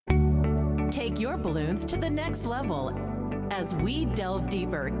take your balloons to the next level as we delve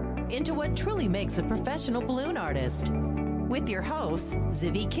deeper into what truly makes a professional balloon artist. With your host,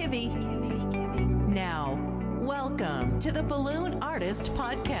 Zivi Kivi. Now, welcome to the Balloon Artist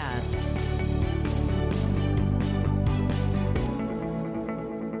Podcast.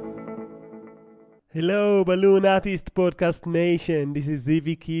 Hello, Balloon Artist Podcast Nation. This is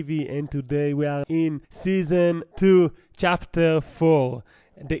Zivi Kivi, and today we are in Season 2, Chapter 4.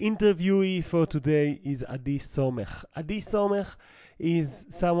 The interviewee for today is Adi Somech. Adi Somech is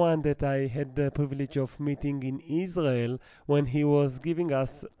someone that I had the privilege of meeting in Israel when he was giving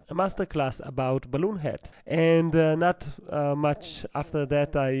us a masterclass about balloon hats. And not much after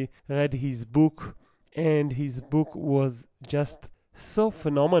that, I read his book, and his book was just so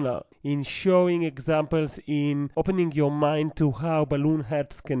phenomenal in showing examples, in opening your mind to how balloon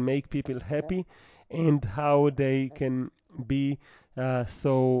hats can make people happy and how they can be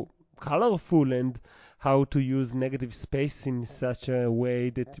so colorful, and how to use negative space in such a way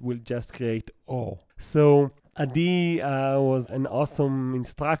that will just create awe. So Adi was an awesome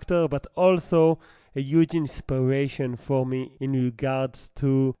instructor, but also a huge inspiration for me in regards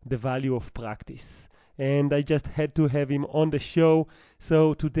to the value of practice. And I just had to have him on the show.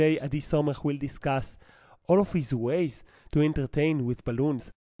 So today Adi Somech will discuss all of his ways to entertain with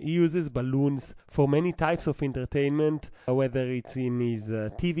balloons. He uses balloons for many types of entertainment, whether it's in his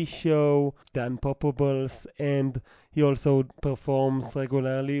TV show, The Unpoppables, and he also performs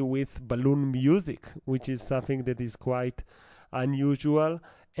regularly with balloon music, which is something that is quite unusual.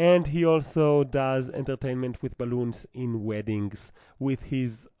 And he also does entertainment with balloons in weddings with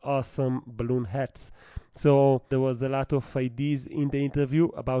his awesome balloon hats. So there was a lot of ideas in the interview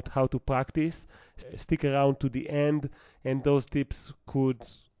about how to practice. Stick around to the end, and those tips could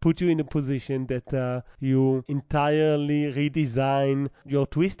put you in a position that you entirely redesign your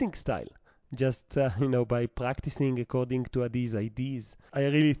twisting style. Just by practicing according to Adi's ideas. I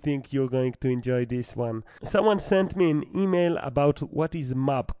really think you're going to enjoy this one. Someone sent me an email about what is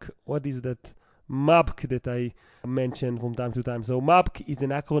MABC. What is that MABC that I mentioned from time to time? So MABC is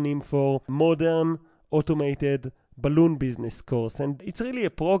an acronym for Modern Automated Balloon Business Course, and it's really a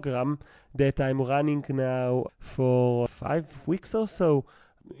program that I'm running now for 5 weeks or so.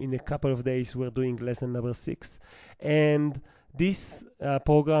 In a couple of days we're doing lesson number 6, and this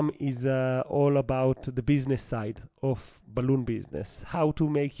program is all about the business side of balloon business. How to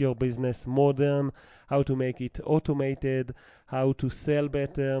make your business modern, how to make it automated, how to sell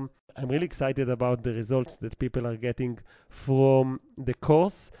better. I'm really excited about the results that people are getting from the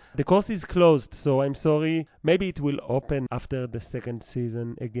course. The course is closed, so I'm sorry. Maybe it will open after the second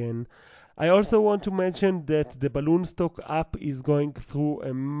season again. I also want to mention that the Balloon Stock app is going through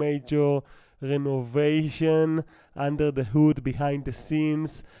a major renovation under the hood, behind the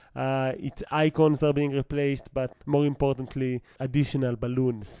scenes. Its icons are being replaced, but more importantly, additional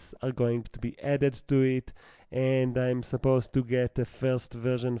balloons are going to be added to it, and I'm supposed to get a first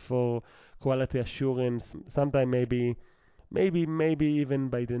version for quality assurance sometime, maybe even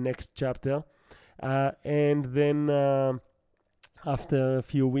by the next chapter. And then after a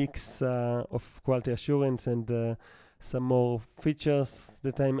few weeks of quality assurance and some more features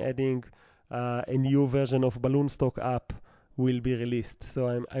that I'm adding, a new version of Balloon Stock app will be released.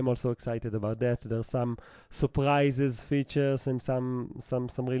 So I'm also excited about that. There's some surprises, features, and some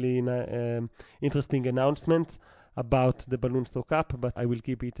really interesting announcements about the Balloon Stock app, but I will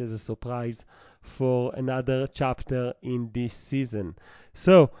keep it as a surprise for another chapter in this season.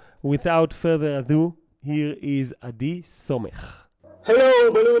 So without further ado, here is Adi Somech.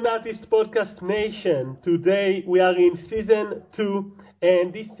 Hello, Balloon Artist Podcast Nation. Today we are in Season 2,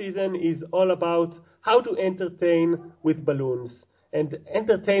 and this season is all about how to entertain with balloons. And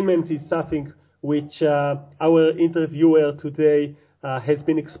entertainment is something which our interviewer today has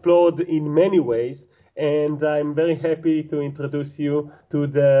been explored in many ways, and I'm very happy to introduce you to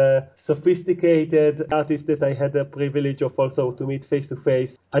the sophisticated artist that I had the privilege of also to meet face to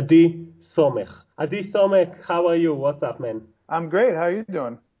face, Adi Somech. Adi Somech, how are you? What's up, man? I'm great. How are you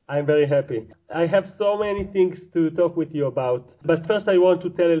doing? I'm very happy. I have so many things to talk with you about. But first I want to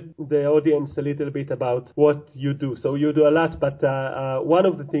tell the audience a little bit about what you do. So you do a lot, but one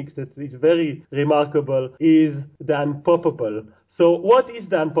of the things that is very remarkable is The Unpoppable. So what is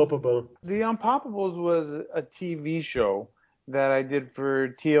The Unpoppable? The Unpoppables was a TV show that I did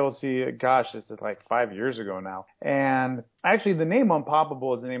for TLC. Gosh, this is like 5 years ago now. And actually the name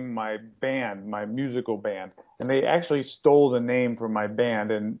Unpoppable is the name of my band, my musical band. And they actually stole the name from my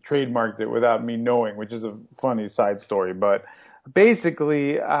band and trademarked it without me knowing, which is a funny side story. But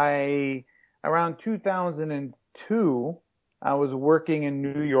basically, around 2002, I was working in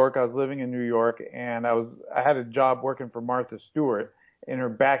New York. I was living in New York, and I had a job working for Martha Stewart in her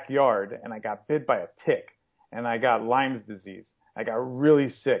backyard, and I got bit by a tick, and I got Lyme's disease. I got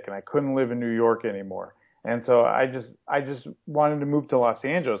really sick, and I couldn't live in New York anymore. And so I just wanted to move to Los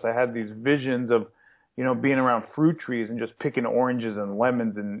Angeles. I had these visions of, being around fruit trees and just picking oranges and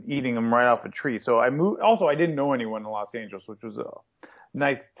lemons and eating them right off a tree. So I moved. Also, I didn't know anyone in Los Angeles, which was a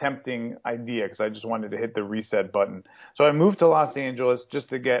nice, tempting idea because I just wanted to hit the reset button. So I moved to Los Angeles just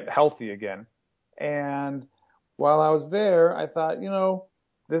to get healthy again. And while I was there, I thought,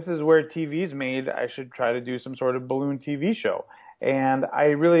 this is where TV's made. I should try to do some sort of balloon TV show. And I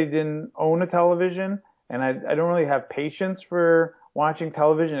really didn't own a television, and I don't really have patience for watching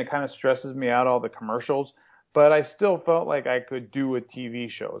television. It kind of stresses me out, all the commercials. But I still felt like I could do a TV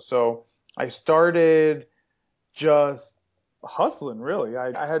show. So I started just hustling, really.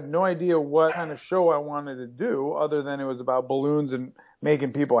 I had no idea what kind of show I wanted to do other than it was about balloons and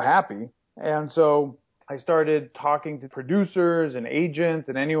making people happy. And so I started talking to producers and agents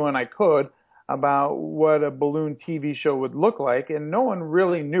and anyone I could about what a balloon TV show would look like, and no one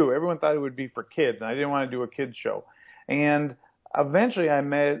really knew. Everyone thought it would be for kids, and I didn't want to do a kids show. And eventually I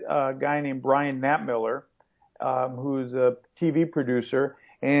met a guy named Brian Knapmiller, who's a TV producer,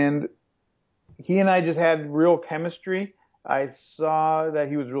 and he and I just had real chemistry. I saw that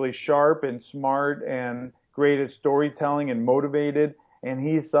he was really sharp and smart and great at storytelling and motivated, and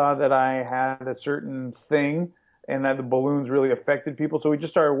he saw that I had a certain thing and that the balloons really affected people. So we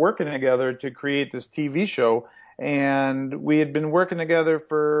just started working together to create this TV show, and we had been working together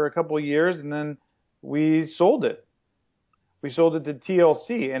for a couple of years, and then we sold it. We sold it to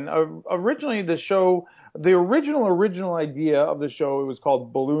TLC, and originally the original idea of the show, it was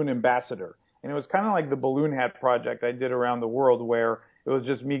called Balloon Ambassador. And it was kind of like the balloon hat project I did around the world, where it was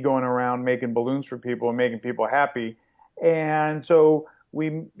just me going around making balloons for people and making people happy. And so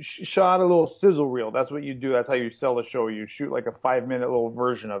we shot a little sizzle reel. That's what you do. That's how you sell a show. You shoot like a 5-minute little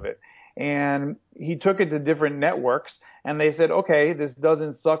version of it. And he took it to different networks, and they said, okay, this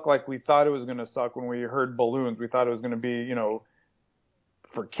doesn't suck like we thought it was going to suck when we heard balloons. We thought it was going to be,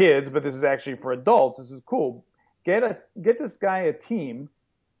 for kids, but this is actually for adults. This is cool. Get this guy a team.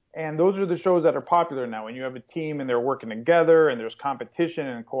 And those are the shows that are popular now. When you have a team and they're working together and there's competition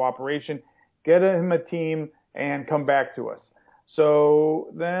and cooperation, get him a team and come back to us. So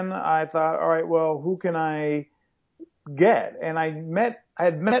then I thought, all right, well, who can I get? And I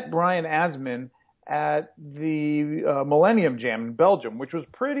had met Brian Asman at the Millennium Jam in Belgium, which was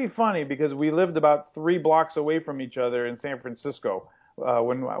pretty funny because we lived about 3 blocks away from each other in San Francisco.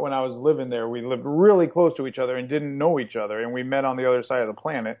 When I was living there, we lived really close to each other and didn't know each other, and we met on the other side of the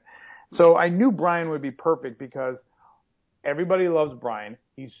planet. So I knew Brian would be perfect because everybody loves Brian.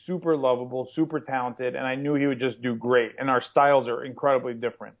 He's super lovable, super talented, and I knew he would just do great. And our styles are incredibly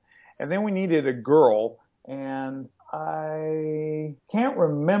different. And then we needed a girl, and I can't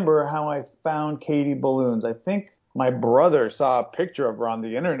remember how I found Katie Balloons. I think my brother saw a picture of her on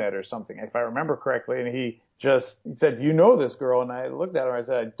the internet or something, if I remember correctly, and he said, you know this girl? And I looked at her and I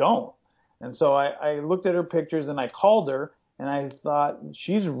said, I don't. And so I looked at her pictures and I called her, and I thought,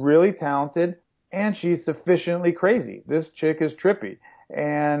 she's really talented and she's sufficiently crazy. This chick is trippy.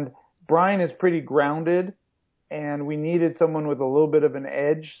 And Brian is pretty grounded, and we needed someone with a little bit of an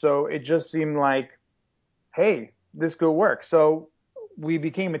edge. So it just seemed like, hey, this could work. So we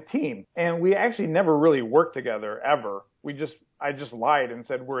became a team, and we actually never really worked together ever. I just lied and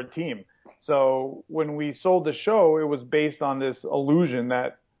said we're a team. So when we sold the show, it was based on this illusion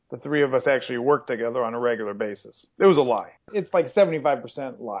that the 3 of us actually worked together on a regular basis. It was a lie. It's like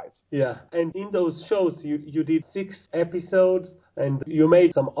 75% lies. Yeah, and in those shows, you did 6 episodes, and you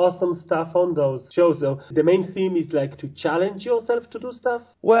made some awesome stuff on those shows. So the main theme is like to challenge yourself to do stuff?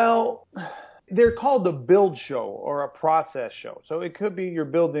 Well, they're called a build show or a process show. So it could be you're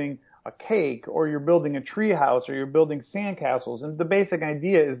building a cake, or you're building a tree house, or you're building sandcastles. And the basic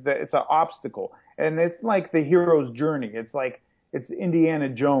idea is that it's an obstacle. And it's like the hero's journey. It's Indiana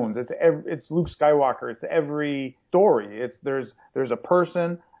Jones. It's Luke Skywalker. It's every story. There's a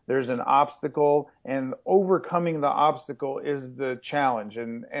person, there's an obstacle, and overcoming the obstacle is the challenge.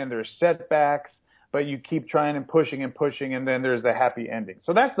 And there's setbacks, but you keep trying and pushing, and then there's the happy ending.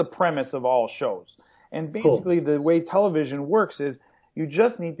 So that's the premise of all shows. And basically the way television works is you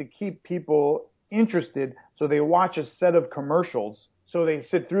just need to keep people interested, so they watch a set of commercials, so they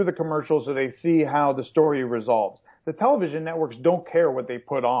sit through the commercials, so they see how the story resolves. The television networks don't care what they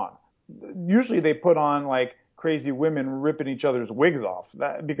put on. Usually they put on like crazy women ripping each other's wigs off,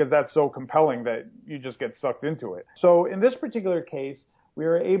 because that's so compelling that you just get sucked into it. So in this particular case, we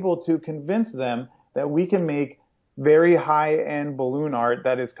were able to convince them that we can make very high-end balloon art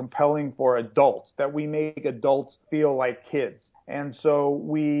that is compelling for adults, that we make adults feel like kids. And so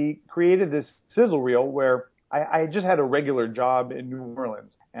we created this sizzle reel where I just had a regular job in New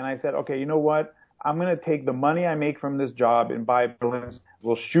Orleans. And I said, okay, you know what? I'm going to take the money I make from this job and buy balloons.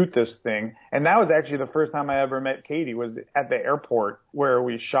 We'll shoot this thing. And that was actually the first time I ever met Katie, was at the airport where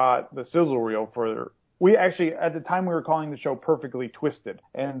we shot the sizzle reel for. We actually, at the time, we were calling the show Perfectly Twisted.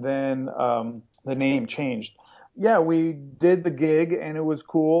 And then the name changed. Yeah, we did the gig and it was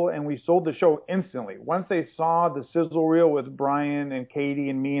cool and we sold the show instantly. Once they saw the sizzle reel with Brian and Katie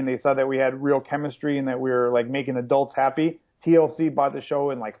and me and they saw that we had real chemistry and that we were like making adults happy, TLC bought the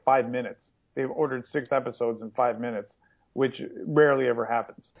show in like 5 minutes. They've ordered 6 episodes in 5 minutes, which rarely ever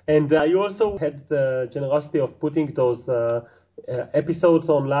happens. And you also had the generosity of putting those episodes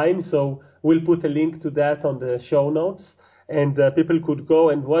online, so we'll put a link to that on the show notes, and people could go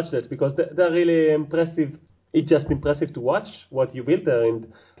and watch that because they're really impressive. It's just impressive to watch what you built there, and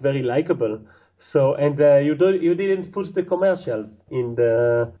it's very likable. So, and you didn't put the commercials in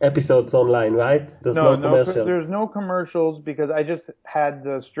the episodes online, right? There's no commercials. There's no commercials because I just had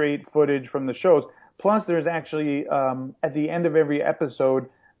the straight footage from the shows. Plus, there's actually at the end of every episode,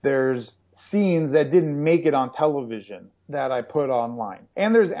 there's scenes that didn't make it on television that I put online.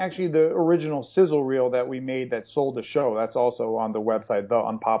 And there's actually the original sizzle reel that we made that sold the show. That's also on the website,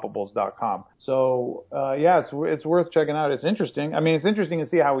 theunpoppables.com. So, yeah, it's worth checking out. It's interesting. I mean, it's interesting to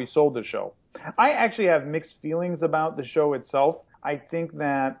see how we sold the show. I actually have mixed feelings about the show itself. I think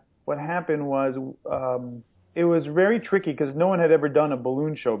that what happened was it was very tricky because no one had ever done a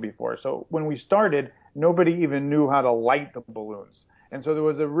balloon show before. So when we started, nobody even knew how to light the balloons. And so there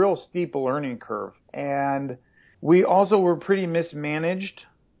was a real steep learning curve. And we also were pretty mismanaged.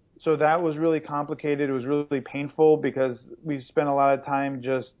 So that was really complicated. It was really painful because we spent a lot of time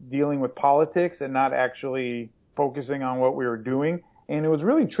just dealing with politics and not actually focusing on what we were doing. And it was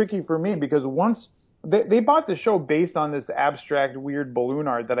really tricky for me because once they bought the show based on this abstract, weird balloon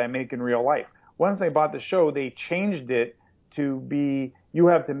art that I make in real life. Once they bought the show, they changed it to be, you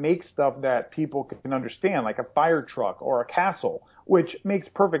have to make stuff that people can understand, like a fire truck or a castle, which makes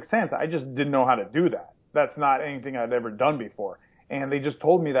perfect sense. I just didn't know how to do that. That's not anything I'd ever done before. And they just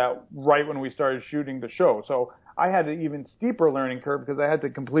told me that right when we started shooting the show. So I had an even steeper learning curve because I had to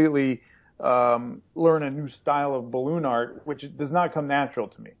completely learn a new style of balloon art, which does not come natural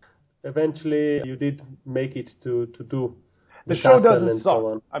to me. Eventually, you did make it to do the show doesn't suck.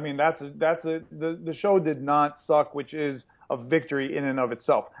 So I mean, the show did not suck, which is a victory in and of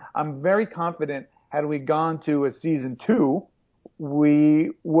itself. I'm very confident had we gone to a season 2,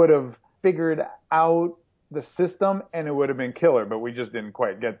 we would have figured out the system and it would have been killer, but we just didn't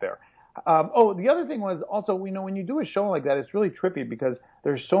quite get there. The other thing was also, when you do a show like that, it's really trippy because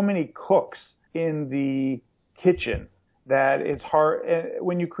there's so many cooks in the kitchen that it's hard.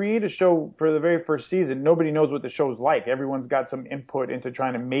 When you create a show for the very first season, nobody knows what the show's like. Everyone's got some input into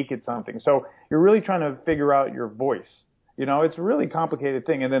trying to make it something. So you're really trying to figure out your voice. You know, it's a really complicated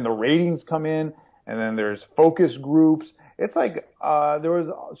thing. And then the ratings come in, and then there's focus groups. It's like there was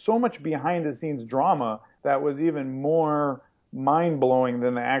so much behind the scenes drama that was even more mind-blowing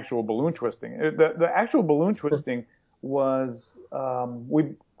than the actual balloon twisting. The actual balloon twisting was,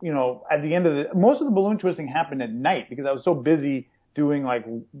 at the end of most of the balloon twisting happened at night because I was so busy doing like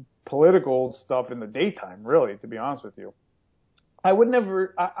political stuff in the daytime, really, to be honest with you.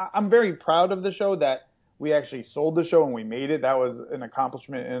 I'm very proud of the show that we actually sold the show and we made it. That was an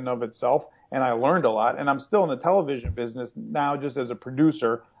accomplishment in and of itself. And I learned a lot. And I'm still in the television business now just as a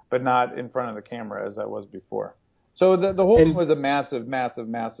producer, but not in front of the camera as I was before. So the whole thing was a massive, massive,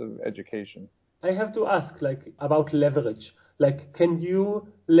 massive education. I have to ask, about leverage. Can you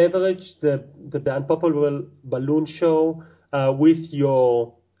leverage the Unpoppable Balloon Show with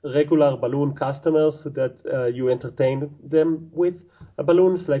your regular balloon customers that you entertain them with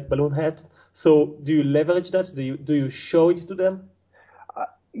balloons, like balloon hats? So do you leverage that? Do you show it to them?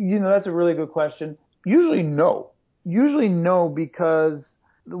 That's a really good question. Usually no, because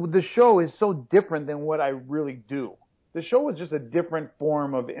the show is so different than what I really do. The show is just a different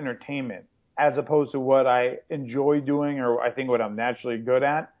form of entertainment as opposed to what I enjoy doing or I think what I'm naturally good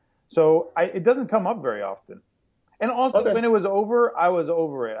at. So it doesn't come up very often. And also when it was over, I was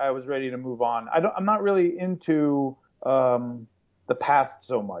over it. I was ready to move on. I'm not really into the past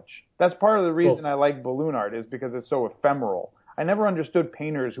so much. That's part of the reason I like balloon art is because it's so ephemeral. I never understood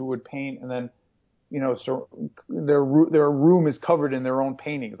painters who would paint and then, so their room is covered in their own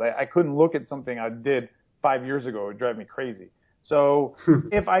paintings. I couldn't look at something I did 5 years ago. It would drive me crazy. So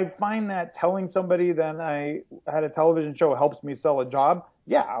if I find that telling somebody that I had a television show helps me sell a job,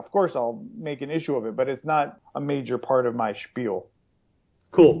 yeah, of course I'll make an issue of it, but it's not a major part of my spiel.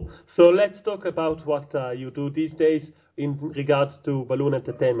 Cool. So let's talk about what you do these days in regards to balloon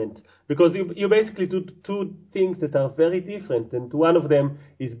entertainment. Because you basically do two things that are very different. And one of them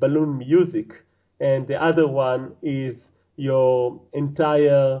is balloon music. And the other one is your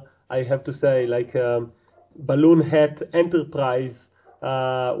entire, I have to say, like balloon hat enterprise,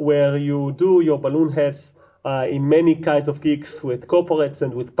 where you do your balloon hats in many kinds of gigs with corporates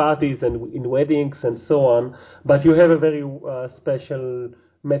and with parties and in weddings and so on, but you have a very special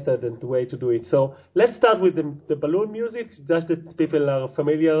method and way to do it. So let's start with the balloon music, just that people are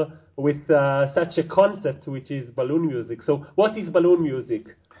familiar with such a concept, which is balloon music. So what is balloon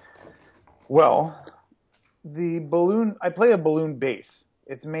music? Well, I play a balloon bass.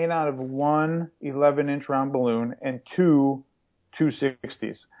 It's made out of one 11-inch round balloon and two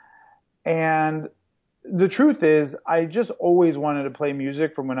 260s. And the truth is, I just always wanted to play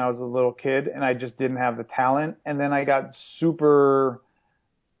music from when I was a little kid, and I just didn't have the talent. And then I got super,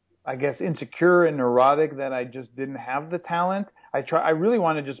 I guess, insecure and neurotic that I just didn't have the talent. I really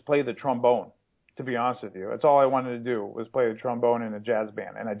wanted to just play the trombone, to be honest with you. That's all I wanted to do was play the trombone in a jazz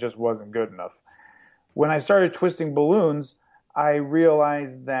band, and I just wasn't good enough. When I started twisting balloons, I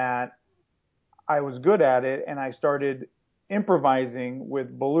realized that I was good at it, and I started improvising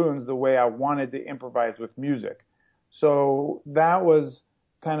with balloons the way I wanted to improvise with music. So that was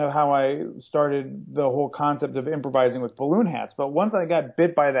kind of how I started the whole concept of improvising with balloon hats. But once I got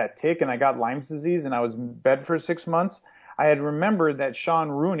bit by that tick and I got Lyme's disease and I was in bed for 6 months, I had remembered that Sean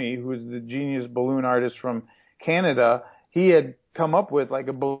Rooney, who's the genius balloon artist from Canada, he had come up with like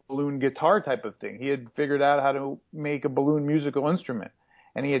a balloon guitar type of thing. He had figured out how to make a balloon musical instrument.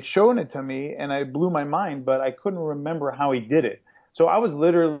 And he had shown it to me, and I blew my mind, but I couldn't remember how he did it. So I was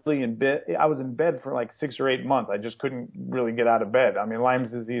literally in bed. I was in bed for like 6 or 8 months. I just couldn't really get out of bed. I mean,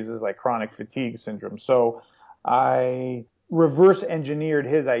 Lyme's disease is like chronic fatigue syndrome. So I reverse engineered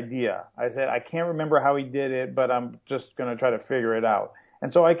his idea. I said, I can't remember how he did it, but I'm just going to try to figure it out.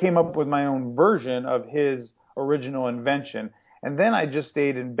 And so I came up with my own version of his original invention. And then I just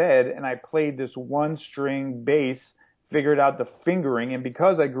stayed in bed and I played this one string bass, figured out the fingering, and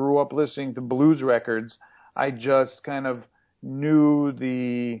because I grew up listening to blues records, I just kind of knew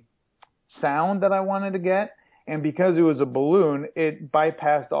the sound that I wanted to get, and because it was a balloon, it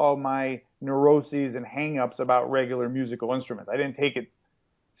bypassed all my neuroses and hang-ups about regular musical instruments. I didn't take it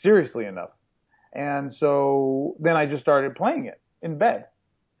seriously enough, and so then I just started playing it in bed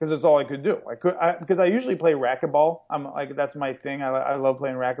because that's all I could do. Because I usually play racquetball. That's my thing. I love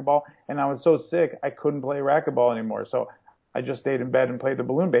playing racquetball, and I was so sick I couldn't play racquetball anymore. So I just stayed in bed and played the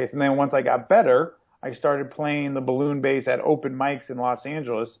balloon bass. And then once I got better, I started playing the balloon bass at open mics in Los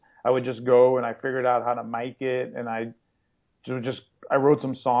Angeles. I would just go and I figured out how to mic it, and I wrote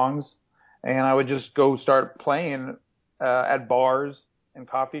some songs, and I would just go start playing at bars and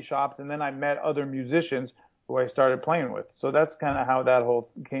coffee shops, and then I met other musicians who I started playing with. So that's kind of how that whole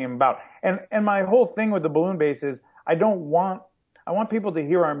came about. And my whole thing with the balloon bass is I want people to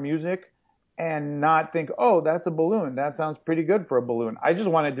hear our music and not think, oh, that's a balloon. That sounds pretty good for a balloon. I just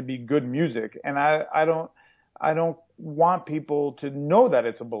want it to be good music. And I don't want people to know that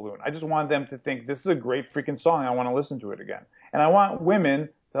it's a balloon. I just want them to think this is a great freaking song. I want to listen to it again. And I want women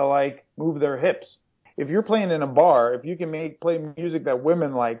to like move their hips. If you're playing in a bar, if you can play music that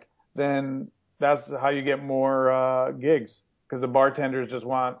women like, then that's how you get more gigs, because the bartenders just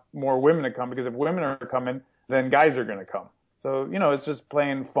want more women to come, because if women are coming, then guys are going to come. So, it's just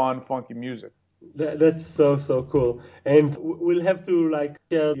playing fun, funky music. That's so cool. And we'll have to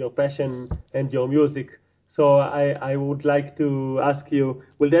share your passion and your music. So I would like to ask you,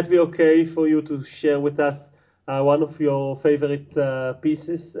 will that be okay for you to share with us one of your favorite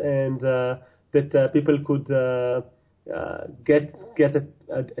pieces, and that people could get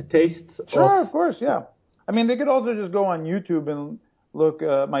a taste Sure, of? Of course, yeah. I mean, they could also just go on YouTube and look.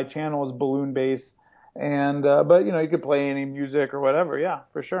 My channel is Balloon Bass, and but you could play any music or whatever. Yeah,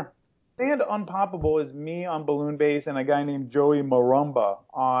 for sure. Band Unpoppable is me on balloon bass and a guy named Joey Marumba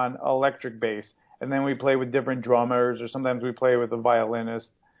on electric bass, and then we play with different drummers, or sometimes we play with a violinist.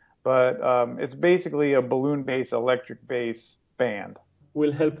 But it's basically a balloon bass, electric bass band.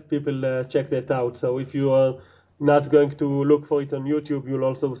 We'll help people check that out. So if you are not going to look for it on YouTube, you'll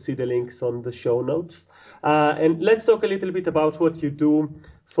also see the links on the show notes. And let's talk a little bit about what you do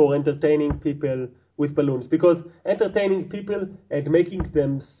for entertaining people with balloons, because entertaining people and making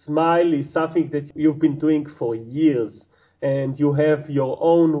them smile is something that you've been doing for years, and you have your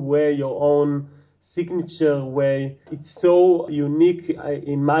own way, your own signature way. It's so unique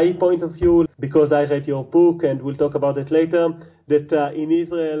in my point of view, because I read your book, and we'll talk about it later, that in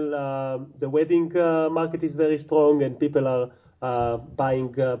Israel the wedding market is very strong, and people are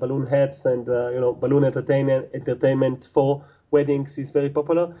buying balloon hats, and balloon entertainment for weddings is very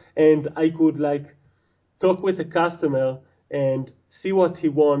popular. And I could talk with a customer and see what he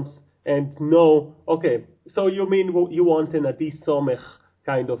wants and know, okay, so you mean you want an Adi Somech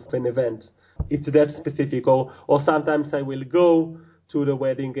kind of an event. It's that specific. Or sometimes I will go to the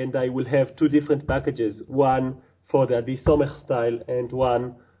wedding and I will have two different packages, one for the Adi Somech style and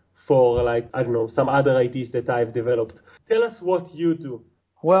one for some other ideas that I've developed. Tell us what you do.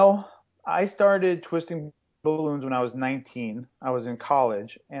 Well, I started twisting balloons when I was 19. I was in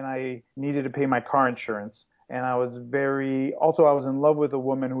college and I needed to pay my car insurance. And I was in love with a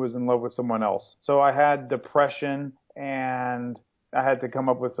woman who was in love with someone else. So I had depression and I had to come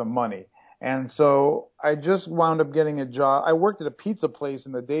up with some money. And so I just wound up getting a job. I worked at a pizza place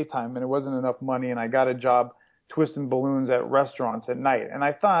in the daytime and it wasn't enough money, and I got a job twisting balloons at restaurants at night. And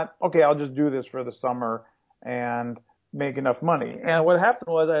I thought, okay, I'll just do this for the summer and make enough money. And what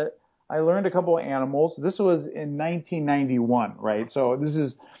happened was I learned a couple of animals. This was in 1991, right? So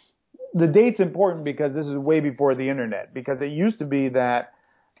the date's important because this is way before the internet. Because it used to be that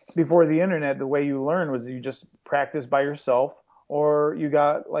before the internet, the way you learn was you just practice by yourself, or you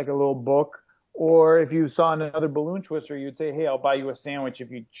got a little book, or if you saw another balloon twister, you'd say, hey, I'll buy you a sandwich if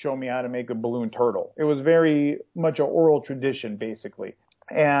you show me how to make a balloon turtle. It was very much an oral tradition, basically.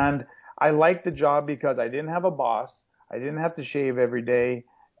 And I liked the job because I didn't have a boss. I didn't have to shave every day.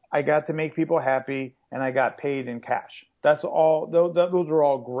 I got to make people happy, and I got paid in cash. That's all. Those were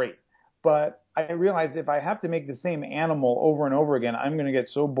all great. But I realized if I have to make the same animal over and over again, I'm going to get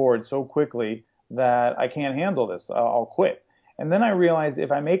so bored so quickly that I can't handle this. I'll quit. And then I realized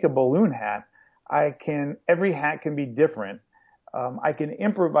if I make a balloon hat, every hat can be different. I can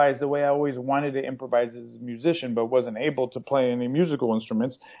improvise the way I always wanted to improvise as a musician, but wasn't able to play any musical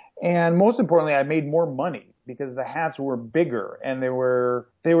instruments. And most importantly, I made more money because the hats were bigger and they were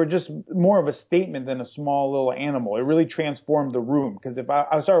just more of a statement than a small little animal. It really transformed the room, because if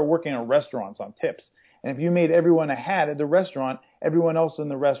I started working in restaurants on tips, and if you made everyone a hat at the restaurant, everyone else in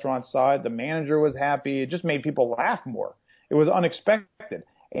the restaurant saw it. The manager was happy. It just made people laugh more. It was unexpected.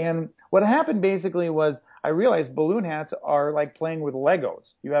 And what happened basically was I realized balloon hats are like playing with Legos.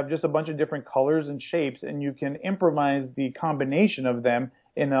 You have just a bunch of different colors and shapes, and you can improvise the combination of them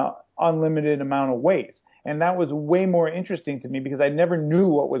in an unlimited amount of ways. And that was way more interesting to me because I never knew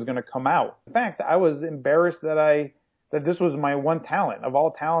what was going to come out. In fact, I was embarrassed that this was my one talent. Of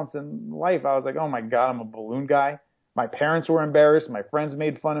all talents in life, I was like, oh my God, I'm a balloon guy. My parents were embarrassed. My friends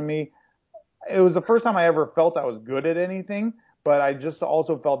made fun of me. It was the first time I ever felt I was good at anything, but I just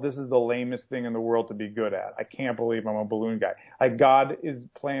also felt this is the lamest thing in the world to be good at. I can't believe I'm a balloon guy. God is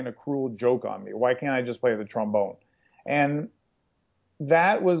playing a cruel joke on me. Why can't I just play the trombone? And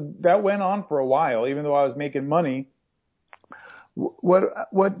that went on for a while, even though I was making money.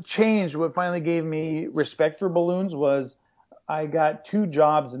 What changed, what finally gave me respect for balloons was I got 2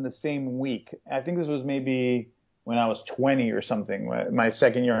 jobs in the same week. I think this was maybe when I was 20 or something, my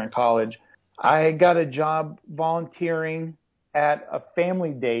second year in college. I got a job volunteering at a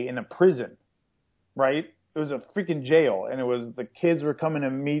family day in a prison, right? It was a freaking jail, and the kids were coming to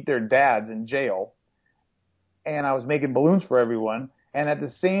meet their dads in jail, and I was making balloons for everyone. And at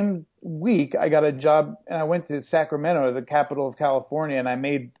the same week, I got a job, and I went to Sacramento, the capital of California, and I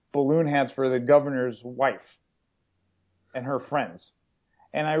made balloon hats for the governor's wife and her friends.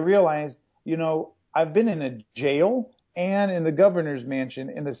 And I realized, I've been in a jail and in the governor's mansion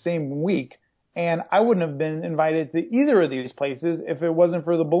in the same week, and I wouldn't have been invited to either of these places if it wasn't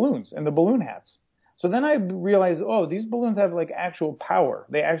for the balloons and the balloon hats. So then I realized, these balloons have actual power.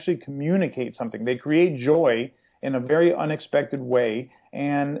 They actually communicate something. They create joy in a very unexpected way,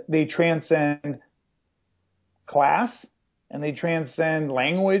 and they transcend class, and they transcend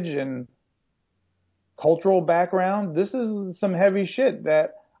language and cultural background. This is some heavy shit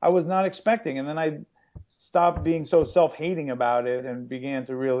that I was not expecting. And then I stopped being so self-hating about it and began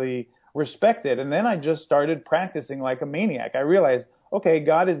to really respect it. And then I just started practicing like a maniac. I realized, okay,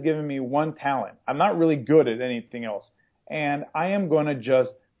 God has given me one talent. I'm not really good at anything else. And I am going to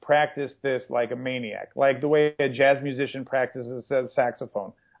just practice this like a maniac, like the way a jazz musician practices a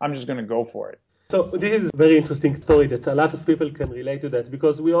saxophone. I'm just going to go for it. So this is a very interesting story that a lot of people can relate to that,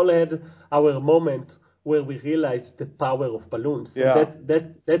 because we all had our moment where we realized the power of balloons. Yeah.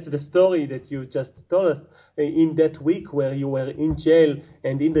 That's the story that you just told us. in that week where you were in jail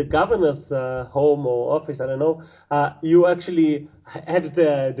and in the governor's home or office, I don't know, you actually had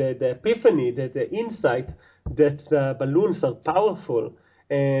the epiphany, the insight that balloons are powerful.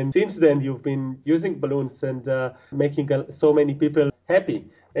 And since then, you've been using balloons and making so many people happy.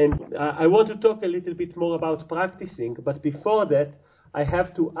 And I want to talk a little bit more about practicing. But before that, I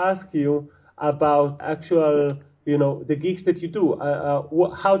have to ask you about actual, the gigs that you do.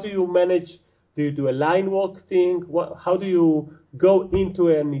 How do you manage? Do you do a line work thing? How do you go into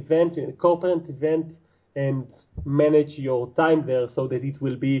an event, a corporate event, and manage your time there so that it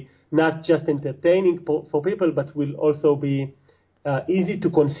will be not just entertaining for people, but will also be easy to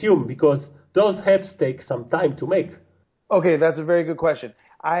consume, because those hats take some time to make? Okay, that's a very good question.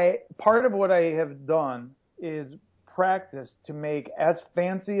 Part of what I have done is practice to make as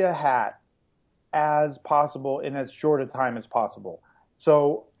fancy a hat as possible in as short a time as possible.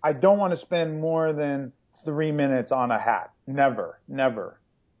 So I don't want to spend more than 3 minutes on a hat. Never.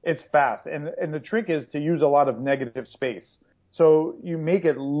 It's fast. And the trick is to use a lot of negative space. So you make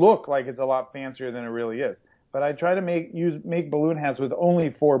it look like it's a lot fancier than it really is. But I try to make balloon hats with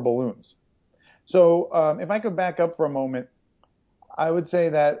only 4 balloons. So if I could back up for a moment, I would say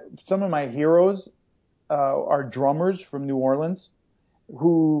that some of my heroes are drummers from New Orleans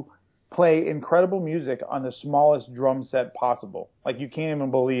who play incredible music on the smallest drum set possible. Like, you can't even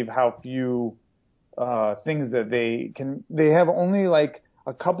believe how few things that they have only like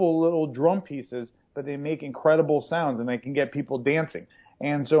a couple little drum pieces, but they make incredible sounds and they can get people dancing.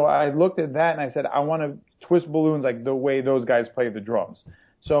 And so I looked at that and I said, I want to twist balloons like the way those guys play the drums.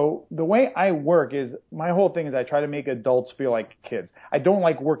 So the way I work is, my whole thing is I try to make adults feel like kids. I don't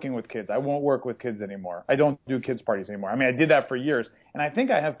like working with kids. I won't work with kids anymore. I don't do kids parties anymore. I mean, I did that for years, and I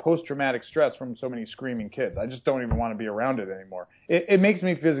think I have post-traumatic stress from so many screaming kids. I just don't even want to be around it anymore. It makes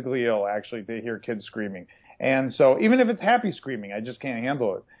me physically ill, actually, to hear kids screaming. And so even if it's happy screaming, I just can't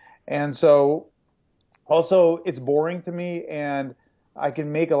handle it. And so also it's boring to me, and I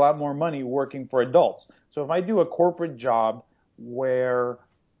can make a lot more money working for adults. So if I do a corporate job where,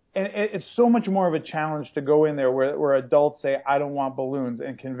 and it's so much more of a challenge to go in there where adults say, I don't want balloons,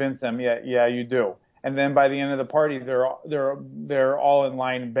 and convince them, yeah, you do. And then by the end of the party, they're all in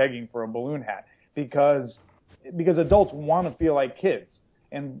line begging for a balloon hat, because adults want to feel like kids.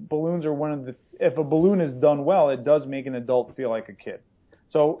 And balloons are if a balloon is done well, it does make an adult feel like a kid.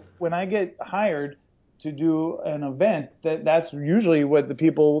 So when I get hired to do an event, that's usually what the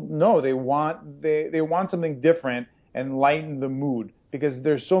people know. They want something different and lighten the mood, because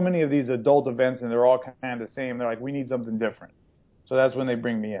there's so many of these adult events and they're all kind of the same. They're like, we need something different. So that's when they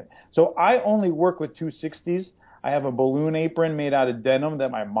bring me in. So I only work with 260s. I have a balloon apron made out of denim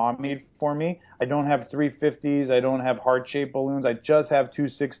that my mom made for me. I don't have 350s. I don't have heart-shaped balloons. I just have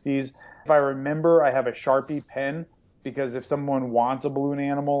 260s. If I remember, I have a Sharpie pen, because if someone wants a balloon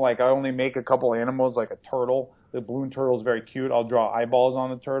animal, like I only make a couple animals, like a turtle. The balloon turtle is very cute. I'll draw eyeballs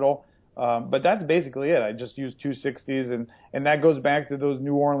on the turtle. But that's basically it. I just use 260s, and that goes back to those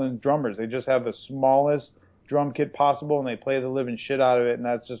New Orleans drummers. They just have the smallest drum kit possible, and they play the living shit out of it, and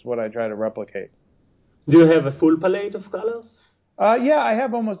that's just what I try to replicate. Do you have a full palette of colors? Yeah, I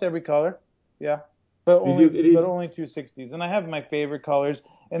have almost every color. Yeah, but only 260s, and I have my favorite colors,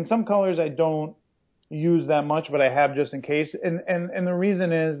 and some colors I don't use that much, but I have just in case. And the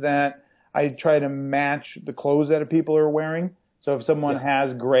reason is that I try to match the clothes that people are wearing. So if someone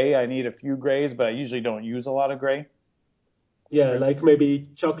has gray, I need a few grays, but I usually don't use a lot of gray. Yeah, like maybe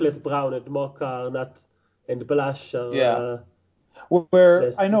chocolate brown and mocha, and blush.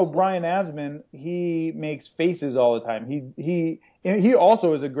 Where I know Brian Asman, he makes faces all the time. He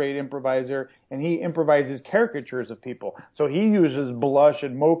also is a great improviser, and he improvises caricatures of people. So he uses blush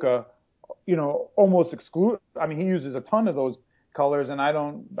and mocha, almost exclude. I mean, he uses a ton of those colors, and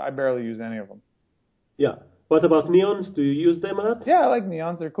I barely use any of them. Yeah. What about neons? Do you use them a lot? Yeah, I like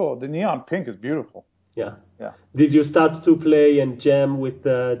neons. They're cool. The neon pink is beautiful. Yeah. Yeah. Did you start to play and jam with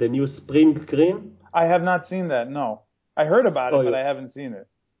the new spring green? I have not seen that, no. I heard about it, but I haven't seen it.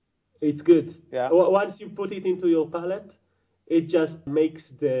 It's good. Yeah. Once you put it into your palette, it just makes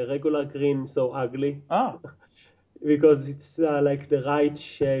the regular green so ugly. Oh. Because it's like the right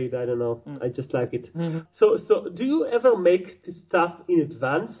shade. I don't know. I just like it. Mm-hmm. So do you ever make this stuff in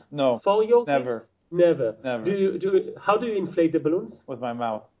advance? No. For your never. Kids? Never. Never. How do you inflate the balloons? With my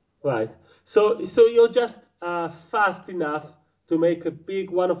mouth. Right. So you're just fast enough to make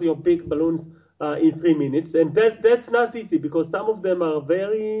one of your big balloons in 3 minutes, and that's not easy, because some of them are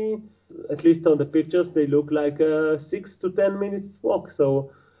very, at least on the pictures, they look like a 6 to 10 minutes walk.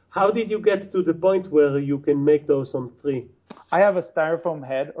 So how did you get to the point where you can make those on 3? I have a styrofoam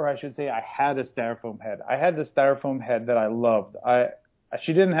head, or I should say I had a styrofoam head. I had the styrofoam head that I loved.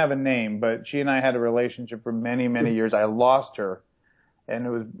 She didn't have a name, but she and I had a relationship for many, many years. I lost her, and it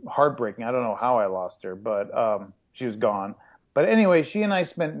was heartbreaking. I don't know how I lost her, but she was gone. But anyway, she and I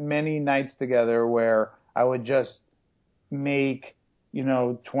spent many nights together where I would just make,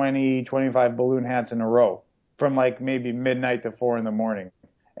 20, 25 balloon hats in a row from like maybe midnight to 4 a.m.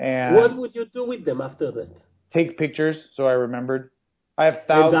 And what would you do with them after that? Take pictures, so I remembered. I have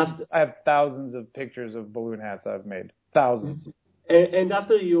thousands of pictures of balloon hats I've made. Thousands. And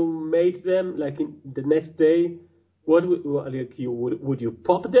after you made them, like in the next day, would you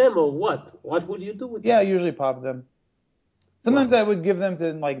pop them or what? What would you do with them? Yeah, I usually pop them. Sometimes I would give them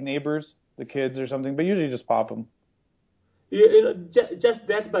to like neighbors, the kids or something, but usually just pop them. Just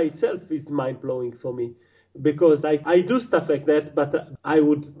that by itself is mind-blowing for me, because I do stuff like that, but I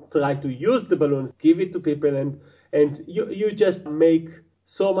would try to use the balloons, give it to people, and you just make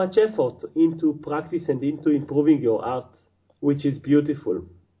so much effort into practice and into improving your art, which is beautiful.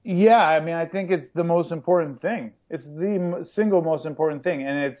 Yeah, I mean, I think it's the most important thing. It's the single most important thing,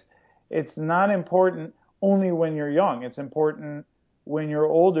 and it's not important only when you're young. It's important when you're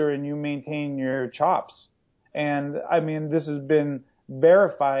older and you maintain your chops. And I mean, this has been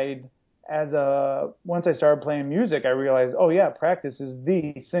verified once I started playing music, I realized, oh yeah, practice is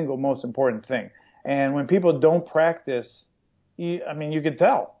the single most important thing. And when people don't practice, you can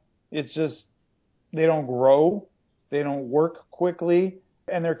tell. It's just, they don't grow, they don't work quickly,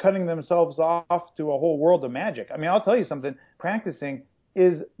 and they're cutting themselves off to a whole world of magic. I mean, I'll tell you something, practicing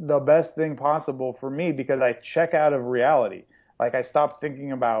is the best thing possible for me because I check out of reality. Like I stop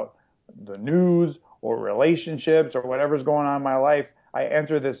thinking about the news or relationships or whatever's going on in my life. I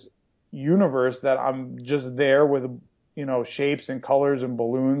enter this universe that I'm just there with, shapes and colors and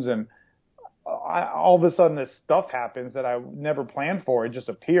balloons, and all of a sudden this stuff happens that I never planned for. It just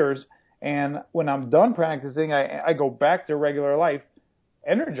appears. And when I'm done practicing, I go back to regular life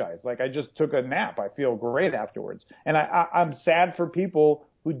energized. Like I just took a nap. I feel great afterwards. And I'm sad for people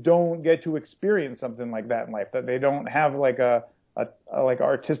who don't get to experience something like that in life, that they don't have like a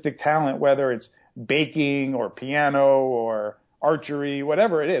artistic talent, whether it's baking or piano or archery,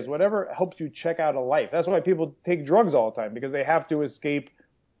 whatever it is, whatever helps you check out of life. That's why people take drugs all the time, because they have to escape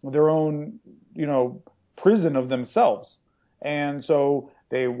their own, prison of themselves. And so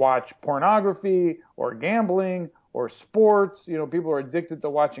they watch pornography or gambling or sports. People are addicted to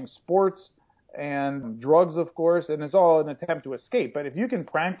watching sports and drugs, of course, and it's all an attempt to escape. But if you can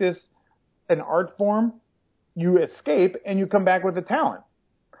practice an art form, you escape and you come back with a talent.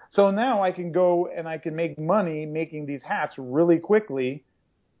 So now I can go and I can make money making these hats really quickly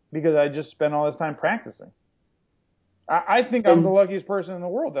because I just spent all this time practicing. I think I'm the luckiest person in the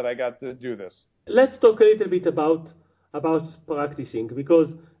world that I got to do this. Let's talk a little bit about practicing, because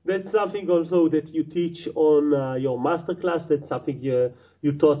that's something also that you teach on your masterclass. That's something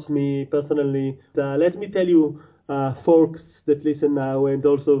you taught me personally. Let me tell you, folks that listen now, and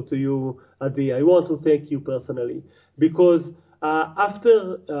also to you, Adi, I want to thank you personally, because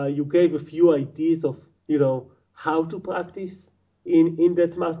after you gave a few ideas of how to practice in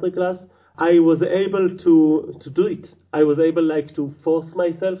that masterclass, I was able to do it. I was able to force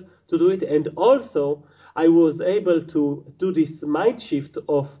myself to do it, and also I was able to do this mind shift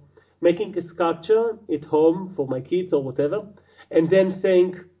of making a sculpture at home for my kids or whatever, and then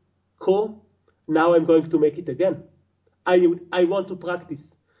saying, cool, now I'm going to make it again. I want to practice.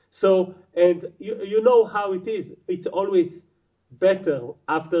 So, and you know how it is. It's always better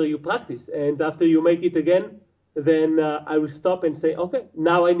after you practice, and after you make it again, then I will stop and say, okay,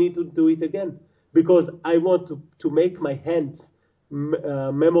 now I need to do it again, because I want to make my hands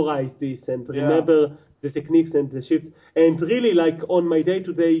memorize this and remember the techniques and the shifts. And really, on my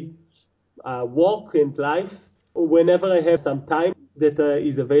day-to-day work and life, whenever I have some time that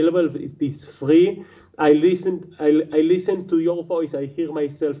is available, is free, I listen to your voice. I hear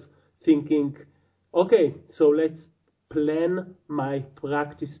myself thinking, okay, so let's plan my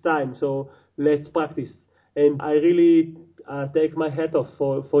practice time. So let's practice. And I really take my hat off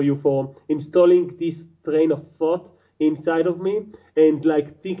for you for installing this train of thought inside of me, and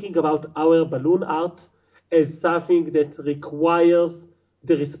thinking about our balloon art as something that requires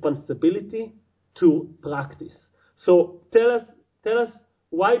the responsibility to practice. So tell us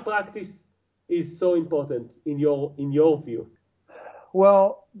why practice is so important in your view.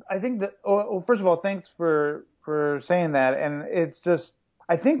 Well, I think that, first of all, thanks for saying that. And it's just,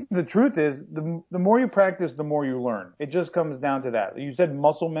 I think the truth is the more you practice, the more you learn. It just comes down to that. You said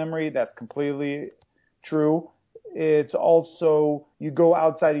muscle memory. That's completely true. It's also, you go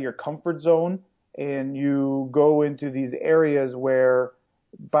outside of your comfort zone and you go into these areas where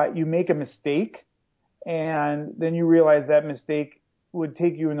but you make a mistake and then you realize that mistake would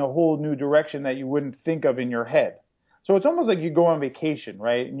take you in a whole new direction that you wouldn't think of in your head. So it's almost like you go on vacation,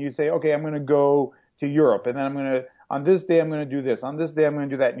 right? And you say, okay, I'm going to go to Europe, and then on this day I'm going to do this, on this day I'm going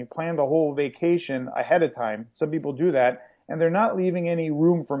to do that, and you plan the whole vacation ahead of time. Some people do that, and they're not leaving any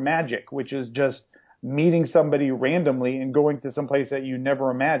room for magic, which is just meeting somebody randomly and going to some place that you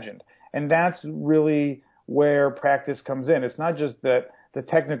never imagined. And that's really where practice comes in. It's not just the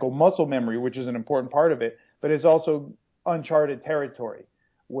technical muscle memory, which is an important part of it, but it's also uncharted territory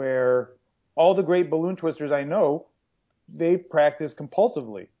where all the great balloon twisters I know, they practice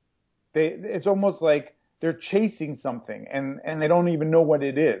compulsively. It's almost like they're chasing something and they don't even know what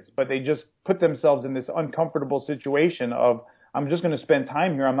it is, but they just put themselves in this uncomfortable situation of, I'm just going to spend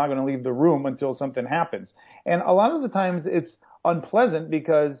time here. I'm not going to leave the room until something happens. And a lot of the times it's unpleasant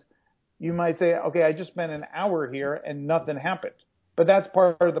because you might say, okay, I just spent an hour here and nothing happened. But that's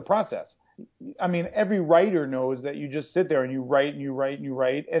part of the process. I mean, every writer knows that you just sit there and you write and you write and you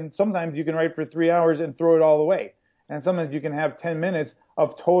write. And sometimes you can write for 3 hours and throw it all away. And sometimes you can have 10 minutes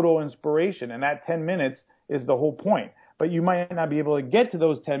of total inspiration. And that 10 minutes is the whole point. But you might not be able to get to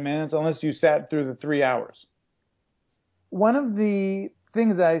those 10 minutes unless you sat through the 3 hours. One of the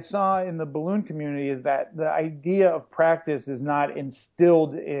things that I saw in the balloon community is that the idea of practice is not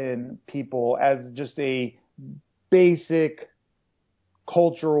instilled in people as just a basic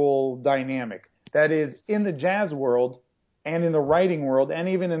cultural dynamic. That is, in the jazz world and in the writing world and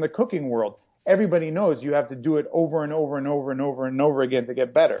even in the cooking world, everybody knows you have to do it over and over and over and over and over again to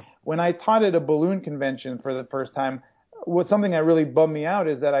get better. When I taught at a balloon convention for the first time, something that really bummed me out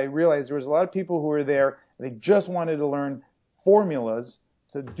is that I realized there was a lot of people who were there, they just wanted to learn formulas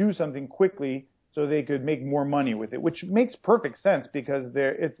to do something quickly so they could make more money with it, which makes perfect sense because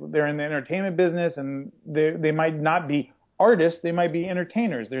they're in the entertainment business and they might not be artists, they might be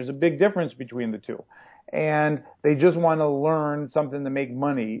entertainers. There's a big difference between the two. And they just want to learn something to make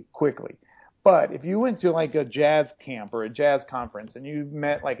money quickly. But if you went to like a jazz camp or a jazz conference and you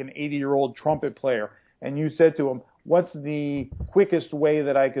met like an 80-year-old trumpet player and you said to him, what's the quickest way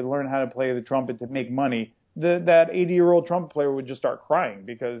that I could learn how to play the trumpet to make money? That 80-year-old trumpet player would just start crying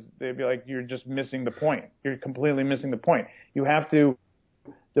because they'd be like, you're just missing the point. You're completely missing the point. You have to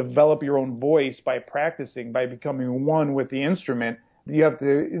develop your own voice by practicing, by becoming one with the instrument. You have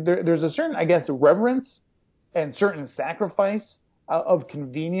to, there's a certain, I guess, reverence and certain sacrifice of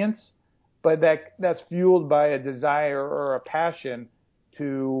convenience, but that's fueled by a desire or a passion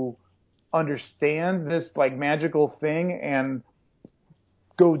to understand this like magical thing and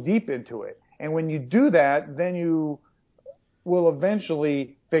go deep into it. And when you do that, then you will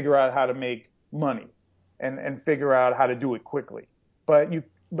eventually figure out how to make money and figure out how to do it quickly.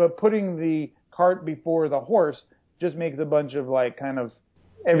 But putting the cart before the horse just makes a bunch of like kind of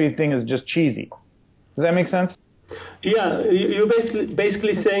everything is just cheesy. Does that make sense? Yeah, you're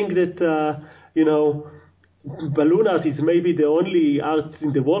basically saying that, balloon art is maybe the only art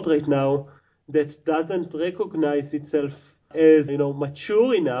in the world right now that doesn't recognize itself as,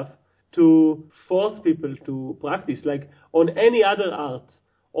 mature enough to force people to practice. Like on any other art,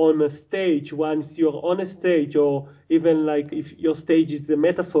 on a stage, once you're on a stage, or even like if your stage is a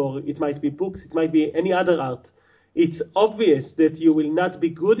metaphor, it might be books, it might be any other art. It's obvious that you will not be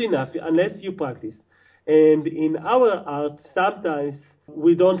good enough unless you practice. And in our art, sometimes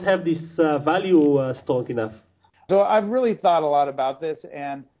we don't have this value strong enough. So I've really thought a lot about this,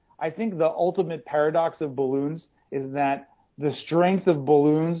 and I think the ultimate paradox of balloons is that the strength of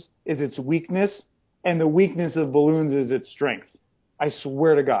balloons is its weakness, and the weakness of balloons is its strength. I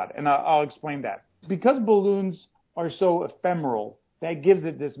swear to God, and I'll explain that. Because balloons are so ephemeral, that gives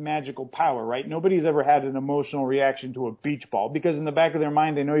it this magical power, right? Nobody's ever had an emotional reaction to a beach ball because in the back of their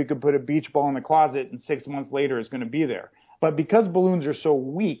mind, they know you could put a beach ball in the closet and 6 months later it's going to be there. But because balloons are so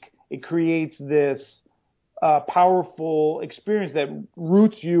weak, it creates this powerful experience that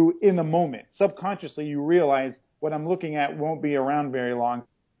roots you in the moment. Subconsciously, you realize what I'm looking at won't be around very long,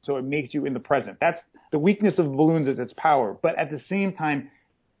 so it makes you in the present. That's the weakness of balloons is its power. But at the same time,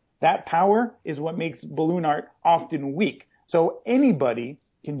 that power is what makes balloon art often weak. So anybody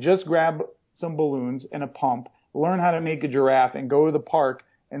can just grab some balloons and a pump, learn how to make a giraffe, and go to the park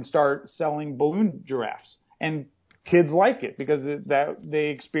and start selling balloon giraffes. And kids like it because they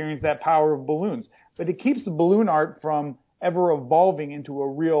experience that power of balloons. But it keeps the balloon art from ever evolving into a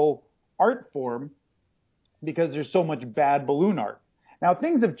real art form because there's so much bad balloon art. Now,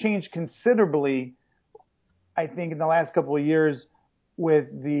 things have changed considerably, I think, in the last couple of years with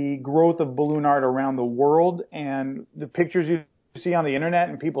the growth of balloon art around the world and the pictures you see on the internet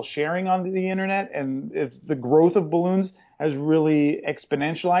and people sharing on the internet, and it's the growth of balloons has really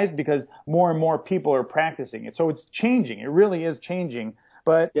exponentialized because more and more people are practicing it. So it's changing. It really is changing,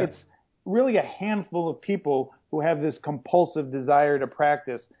 but it's really a handful of people who have this compulsive desire to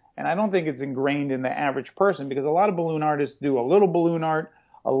practice. And I don't think it's ingrained in the average person because a lot of balloon artists do a little balloon art,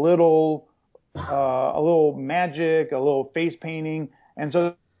 a little magic, a little face painting, and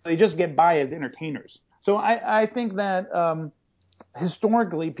so they just get by as entertainers. So I think that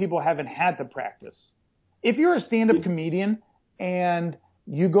historically people haven't had to practice. If you're a stand-up comedian and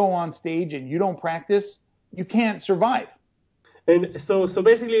you go on stage and you don't practice, you can't survive. And so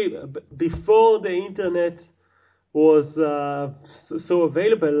basically, before the internet was so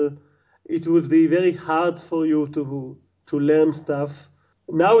available, it would be very hard for you to learn stuff.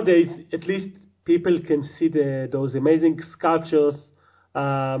 Nowadays, at least people can see those amazing sculptures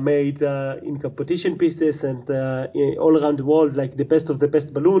made in competition pieces and all around the world, like the best of the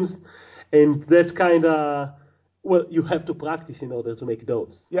best balloons. And that's kind of, well, you have to practice in order to make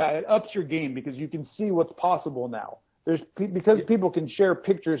those. Yeah, it ups your game because you can see what's possible now. Because people can share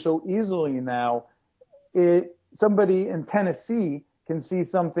pictures so easily now, somebody in Tennessee can see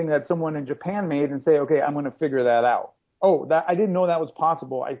something that someone in Japan made and say, okay, I'm going to figure that out. Oh, I didn't know that was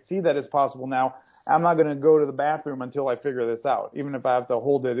possible. I see that it's possible now. I'm not going to go to the bathroom until I figure this out, even if I have to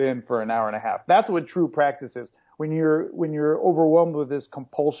hold it in for an hour and a half. That's what true practice is. When you're overwhelmed with this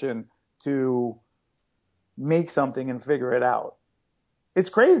compulsion to make something and figure it out. It's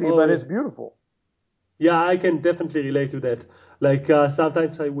crazy, but it's beautiful. Yeah, I can definitely relate to that. Like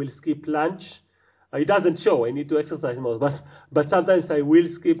sometimes I will skip lunch. It doesn't show. I need to exercise more, but sometimes I will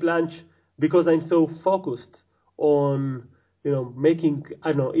skip lunch because I'm so focused on making, I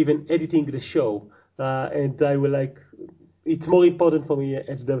don't know, even editing the show, and I will it's more important for me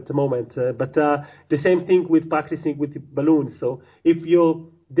at the moment. But the same thing with practicing with balloons. So if you're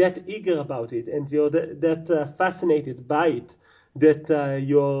that eager about it and you're that fascinated by it, that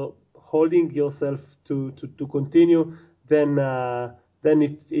you're holding yourself to continue, then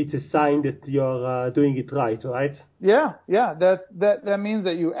it's a sign that you're doing it right? Yeah. That means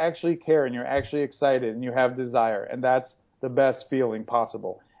that you actually care and you're actually excited and you have desire, and that's the best feeling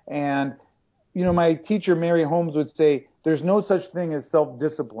possible. And my teacher Mary Holmes would say, "There's no such thing as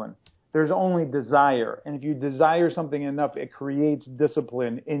self-discipline. There's only desire, and if you desire something enough, it creates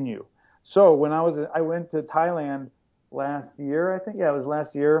discipline in you." So when I went to Thailand last year, I think, it was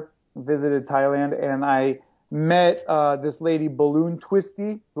last year. Visited Thailand, and I met this lady Balloon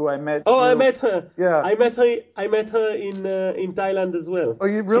Twisty, who I met. Oh, I met her. Yeah, I met her in Thailand as well. Oh,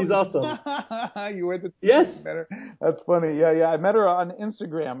 you really? She's awesome. You went to Yes. Met her. That's funny. Yeah. I met her on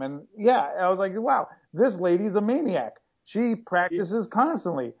Instagram, and I was like, wow, this lady's a maniac. She practices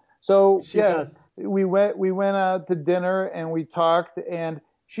constantly. So she does. we went out to dinner and we talked, and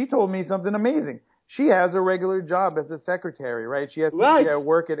she told me something amazing. She has a regular job as a secretary, right? She has to be at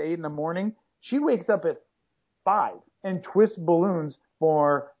work at 8 a.m. She wakes up at 5 and twists balloons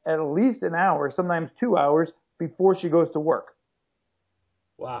for at least an hour, sometimes 2 hours before she goes to work.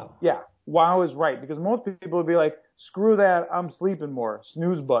 Wow. Yeah. Wow is right, because most people would be like, screw that, I'm sleeping more,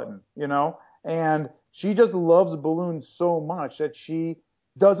 snooze button, and she just loves balloons so much that she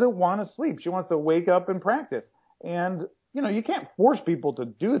doesn't want to sleep. She wants to wake up and practice. And, you can't force people to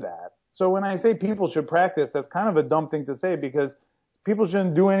do that. So when I say people should practice, that's kind of a dumb thing to say because people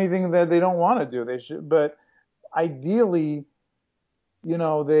shouldn't do anything that they don't want to do. They should, but ideally,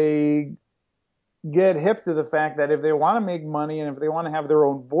 they get hip to the fact that if they want to make money and if they want to have their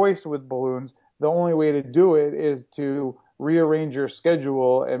own voice with balloons, the only way to do it is to rearrange your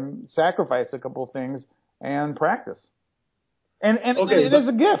schedule and sacrifice a couple things and practice. And it is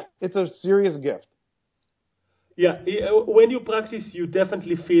a gift. It's a serious gift. Yeah, when you practice, you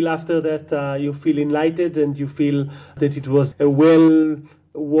definitely feel after that, you feel enlightened and you feel that it was a well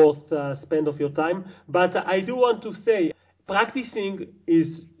worth spend of your time. But I do want to say, practicing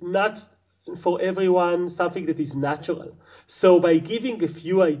is not for everyone something that is natural. So by giving a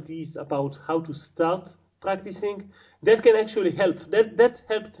few ideas about how to start practicing, that can actually help. That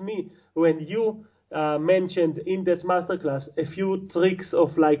helped me when you mentioned in that masterclass a few tricks of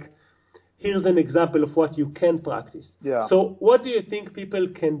here's an example of what you can practice. Yeah. So what do you think people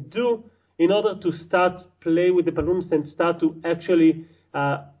can do in order to start play with the balloons and start to actually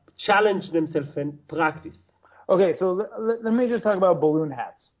challenge themselves and practice? Okay, so let me just talk about balloon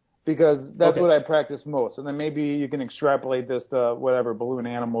hats, because that's what I practice most. And then maybe you can extrapolate this to whatever, balloon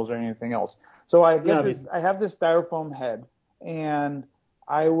animals or anything else. So I have this styrofoam head, and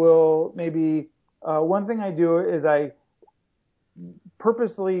I will maybe, one thing I do is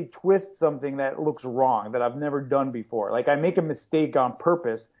purposely twist something that looks wrong, that I've never done before. Like I make a mistake on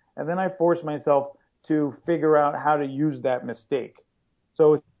purpose, and then I force myself to figure out how to use that mistake.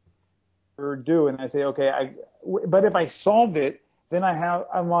 So do, and I say, okay, but if I solve it, then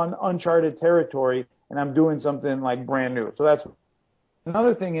I'm on uncharted territory, and I'm doing something like brand new. So that's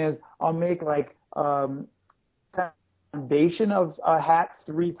another thing is I'll make like foundation of a hat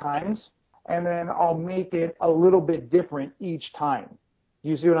 3 times, and then I'll make it a little bit different each time.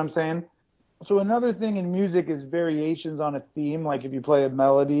 You see what I'm saying? So another thing in music is variations on a theme. Like if you play a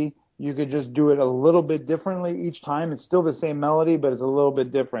melody, you could just do it a little bit differently each time. It's still the same melody, but it's a little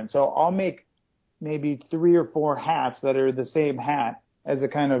bit different. So I'll make maybe 3 or 4 hats that are the same hat as a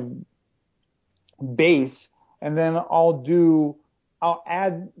kind of base, and then I'll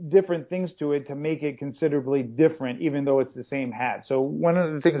add different things to it to make it considerably different, even though it's the same hat. So one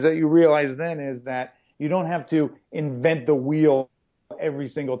of the things that you realize then is that you don't have to invent the wheel every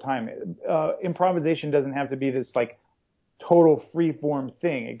single time. Improvisation doesn't have to be this like total free-form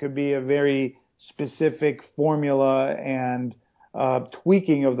thing. It could be a very specific formula and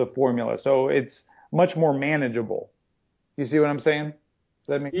tweaking of the formula. So it's much more manageable. You see what I'm saying? Does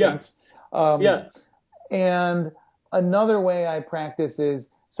that make sense? Yeah. And another way I practice is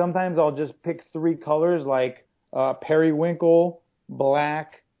sometimes I'll just pick 3 colors like periwinkle,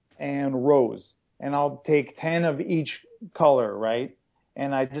 black, and rose. And I'll take 10 of each color, right?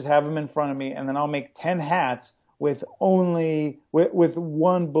 And I just have them in front of me, and then I'll make 10 hats with with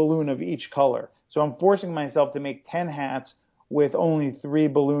 1 balloon of each color. So I'm forcing myself to make 10 hats with only 3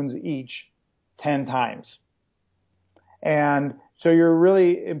 balloons each 10 times. And so you're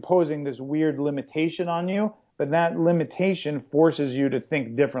really imposing this weird limitation on you, but that limitation forces you to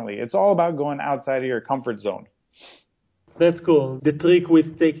think differently. It's all about going outside of your comfort zone. That's cool. The trick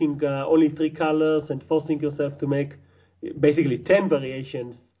with taking only 3 colors and forcing yourself to make basically 10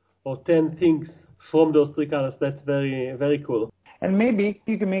 variations or 10 things from those 3 colors, that's very, very cool. And maybe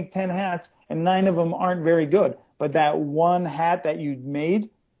you can make 10 hats and 9 of them aren't very good, but that one hat that you made,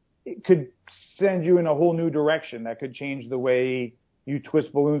 it could send you in a whole new direction that could change the way you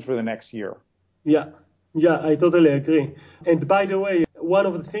twist balloons for the next year. Yeah, I totally agree. And by the way, one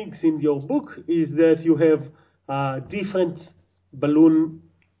of the things in your book is that you have different balloon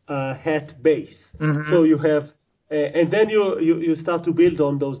hat base. Mm-hmm. So you have, and then you start to build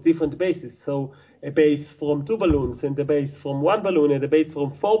on those different bases. So a base from 2 balloons, and a base from 1 balloon, and a base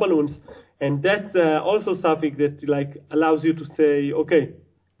from 4 balloons. And that's also something that like allows you to say, okay,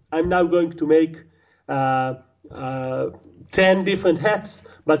 I'm now going to make 10 different hats,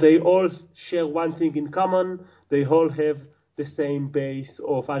 but they all share one thing in common. They all have the same base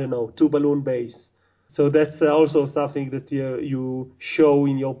of, 2 balloon base. So that's also something that you show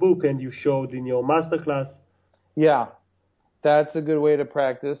in your book and you showed in your masterclass. Yeah, that's a good way to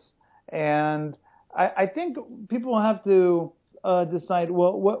practice. And I think people have to decide,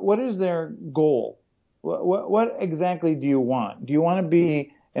 well, what is their goal? What exactly do you want? Do you want to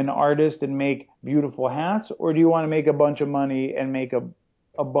be an artist and make beautiful hats, or do you want to make a bunch of money and make a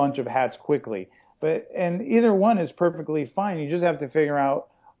bunch of hats quickly? And either one is perfectly fine. You just have to figure out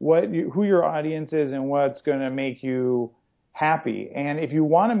who your audience is and what's going to make you happy. And if you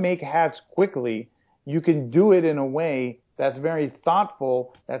want to make hats quickly, you can do it in a way that's very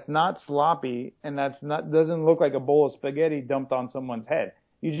thoughtful, that's not sloppy, and doesn't look like a bowl of spaghetti dumped on someone's head.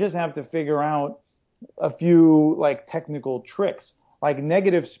 You just have to figure out a few like technical tricks. Like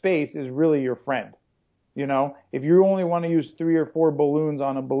negative space is really your friend. You know, if you only want to use 3 or 4 balloons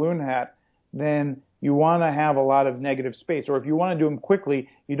on a balloon hat, then you want to have a lot of negative space. Or if you want to do them quickly,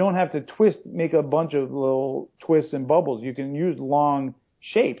 you don't have to make a bunch of little twists and bubbles. You can use long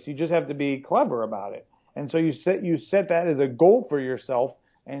shapes. You just have to be clever about it. And so you set that as a goal for yourself,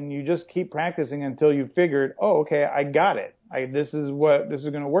 and you just keep practicing until you figured, oh, okay, I got it. This is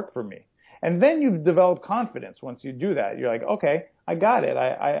going to work for me. And then you develop confidence once you do that. You're like, okay, I got it.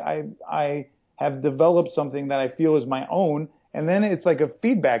 I have developed something that I feel is my own. And then it's like a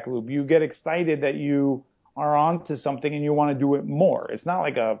feedback loop. You get excited that you are onto something and you want to do it more. It's not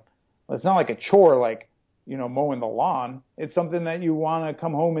like a chore, like, mowing the lawn. It's something that you want to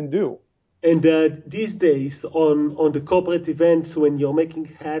come home and do. And these days on the corporate events, when you're making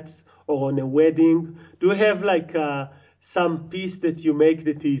hats or on a wedding, do you have like some piece that you make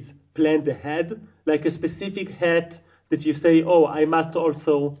that is planned ahead, like a specific hat that you say, oh, I must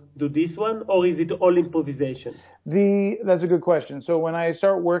also do this one, or is it all improvisation? That's a good question. So when I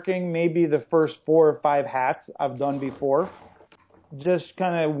start working, maybe the first 4 or 5 hats I've done before, just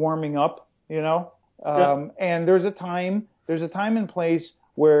kind of warming up, Yeah. And there's a time and place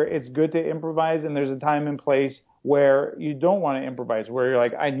where it's good to improvise, and there's a time and place where you don't want to improvise, where you're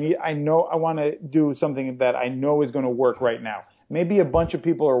like, I want to do something that I know is going to work right now. Maybe a bunch of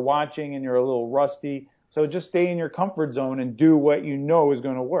people are watching and you're a little rusty, so just stay in your comfort zone and do what you know is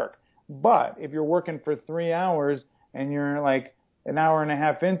going to work. But if you're working for 3 hours and you're like an hour and a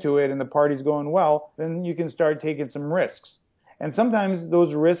half into it and the party's going well, then you can start taking some risks. And sometimes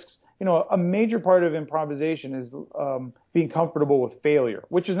those risks, a major part of improvisation is being comfortable with failure,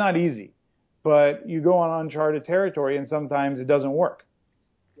 which is not easy. But you go on uncharted territory and sometimes it doesn't work.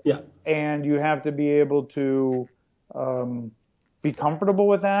 Yeah. And you have to be able to be comfortable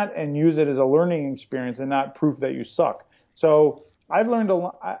with that and use it as a learning experience and not proof that you suck. So I've learned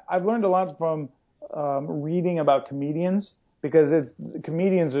a lot from reading about comedians, because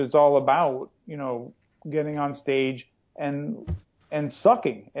it's all about, getting on stage and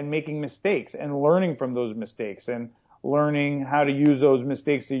sucking and making mistakes and learning from those mistakes and learning how to use those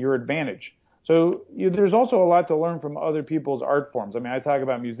mistakes to your advantage. So there's also a lot to learn from other people's art forms. I mean, I talk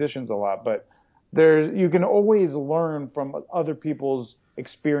about musicians a lot, but you can always learn from other people's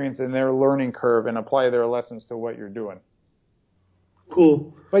experience and their learning curve and apply their lessons to what you're doing.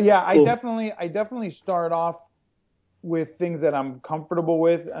 Cool. But yeah, cool. I definitely start off with things that I'm comfortable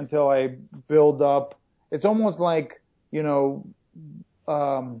with until I build up. It's almost like, it's a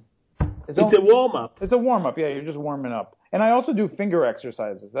warm-up. It's a warm-up, yeah, you're just warming up. And I also do finger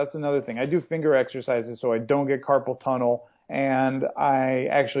exercises. That's another thing. I do finger exercises so I don't get carpal tunnel, and I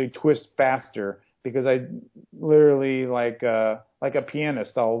actually twist faster because I literally, like a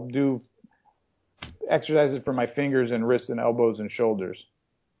pianist, I'll do exercises for my fingers and wrists and elbows and shoulders.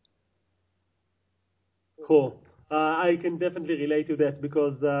 Cool. I can definitely relate to that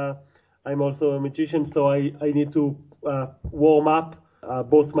because I'm also a magician, so I need to warm up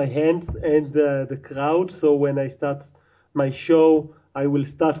both my hands and the crowd. So when I start my show, I will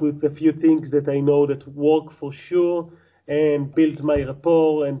start with a few things that I know that work for sure and build my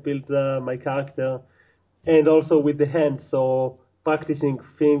rapport and build my character, and also with the hands. So practicing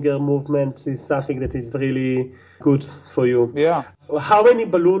finger movements is something that is really good for you. Yeah. How many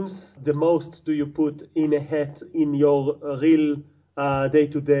balloons, the most, do you put in a hat in your real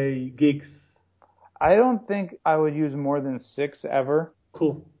day-to-day gigs? I don't think I would use more than 6 ever.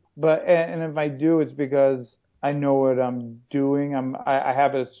 Cool. But and if I do, it's because I know what I'm doing. I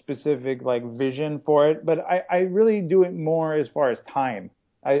have a specific vision for it. But I really do it more as far as time.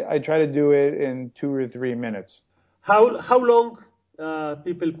 I try to do it in 2 or 3 minutes. How long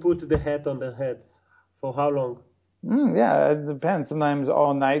people put the hat on their heads? For how long? Yeah, it depends. Sometimes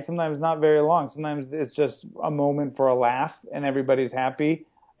all night, sometimes not very long. Sometimes it's just a moment for a laugh and everybody's happy.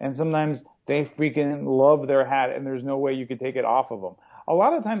 And sometimes they freaking love their hat and there's no way you could take it off of them. A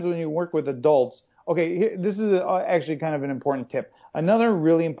lot of times when you work with adults, okay, this is actually kind of an important tip. Another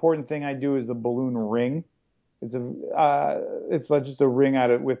really important thing I do is the balloon ring. It's like just a ring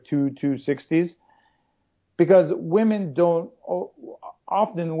with two 260s. Because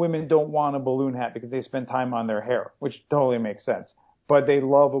often women don't want a balloon hat because they spend time on their hair, which totally makes sense. But they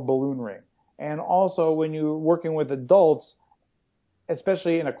love a balloon ring. And also when you're working with adults,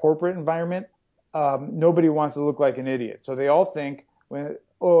 especially in a corporate environment, nobody wants to look like an idiot. So they all think, I'm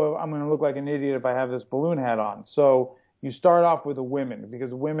going to look like an idiot if I have this balloon hat on. So you start off with the women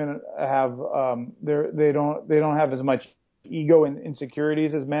because women have they don't have as much ego and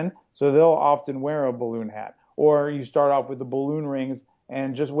insecurities as men, so they'll often wear a balloon hat. Or you start off with the balloon rings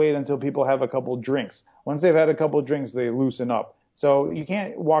and just wait until people have a couple drinks. Once they've had a couple drinks, they loosen up. So you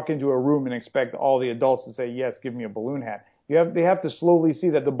can't walk into a room and expect all the adults to say, yes, give me a balloon hat. They have to slowly see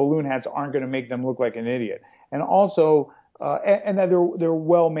that the balloon hats aren't going to make them look like an idiot. And also, and that they're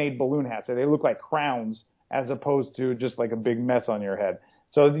well-made balloon hats. So they look like crowns as opposed to just like a big mess on your head.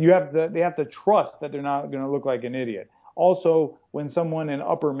 So they have to trust that they're not going to look like an idiot. Also, when someone in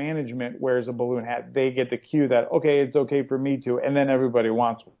upper management wears a balloon hat, they get the cue that, okay, it's okay for me to, and then everybody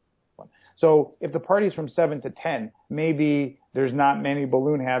wants one. So if the party's from 7 to 10, maybe there's not many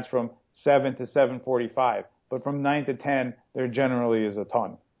balloon hats from 7 to 7:45, but from 9 to 10, there generally is a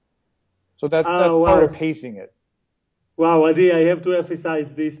ton. So that's part of pacing it. Wow, Adi, I have to emphasize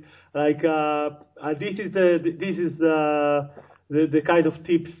this. This is the kind of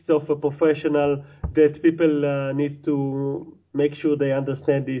tips of a professional that people need to make sure they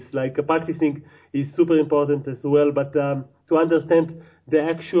understand this. Practicing is super important as well, but to understand the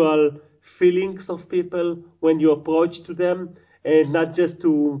actual feelings of people when you approach to them, and not just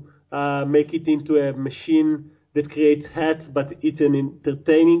to make it into a machine that creates hats, but it's an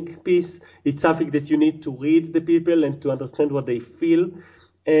entertaining piece. It's something that you need to read the people and to understand what they feel.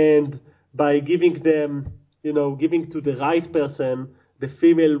 And by giving them, giving to the right person, the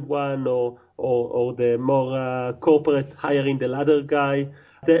female one or or the more corporate hiring the ladder guy.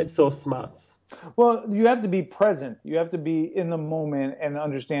 That's so smart. Well, you have to be present. You have to be in the moment and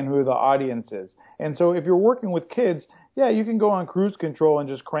understand who the audience is. And so if you're working with kids, yeah, you can go on cruise control and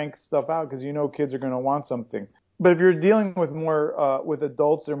just crank stuff out because you know kids are going to want something. But if you're dealing with more with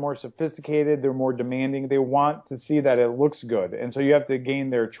adults, they're more sophisticated, they're more demanding. They want to see that it looks good, and so you have to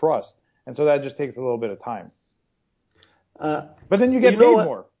gain their trust. And so that just takes a little bit of time. But then you get paid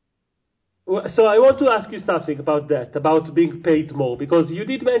more. So I want to ask you something about that, about being paid more, because you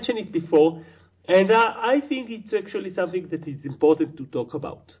did mention it before, and I think it's actually something that is important to talk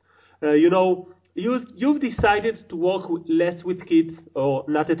about. You've decided to work less with kids, or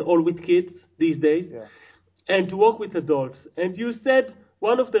not at all with kids these days. Yeah. And to work with adults. And you said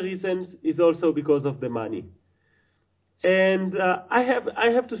one of the reasons is also because of the money. And I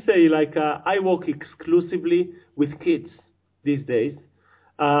have to say, I work exclusively with kids these days.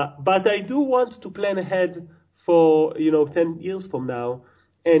 But I do want to plan ahead for, 10 years from now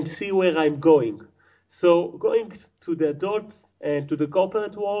and see where I'm going. So going to the adults and to the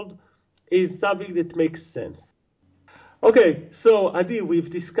corporate world is something that makes sense. Okay, so Adi,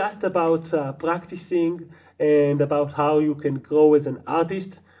 we've discussed about practicing and about how you can grow as an artist.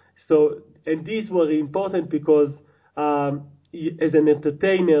 And these were important because as an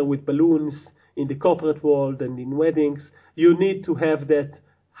entertainer with balloons in the corporate world and in weddings, you need to have that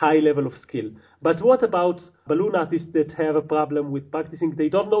high level of skill. But what about balloon artists that have a problem with practicing? They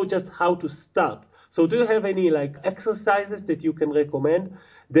don't know just how to start. So do you have any exercises that you can recommend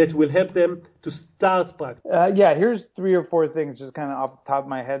that will help them to start practice? Yeah, here's 3 or 4 things just kind of off the top of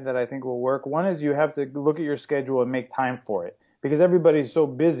my head that I think will work. One is you have to look at your schedule and make time for it, because everybody's so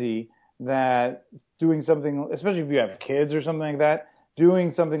busy that doing something, especially if you have kids or something like that,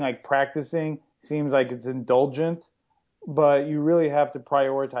 doing something like practicing seems like it's indulgent, but you really have to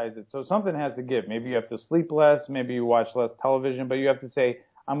prioritize it. So something has to give. Maybe you have to sleep less, maybe you watch less television, but you have to say,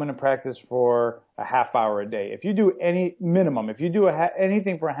 I'm going to practice for a half hour a day. If you do any minimum, if you do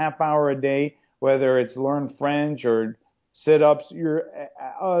anything for a half hour a day, whether it's learn French or sit-ups, you're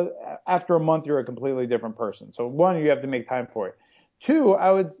after a month you're a completely different person. So 1, you have to make time for it. 2,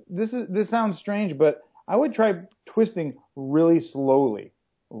 this sounds strange, but I would try twisting really slowly.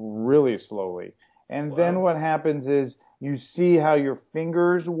 And then what happens is you see how your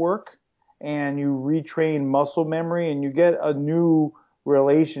fingers work and you retrain muscle memory and you get a new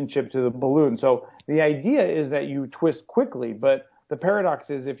relationship to the balloon. So the idea is that you twist quickly, but the paradox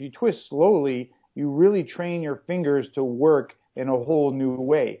is if you twist slowly, you really train your fingers to work in a whole new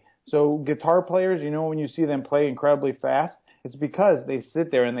way. So guitar players, when you see them play incredibly fast, it's because they sit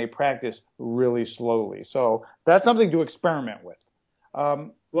there and they practice really slowly. So that's something to experiment with.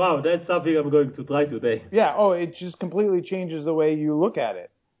 Wow, that's something I'm going to try today. Yeah, it just completely changes the way you look at it.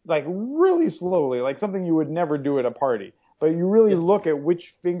 Like really slowly, like something you would never do at a party. But you really look at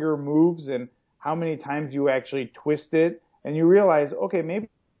which finger moves and how many times you actually twist it, and you realize, okay, maybe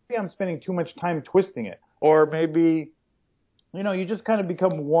I'm spending too much time twisting it. Or maybe, you just kind of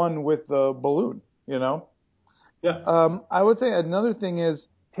become one with the balloon, Yeah. I would say another thing is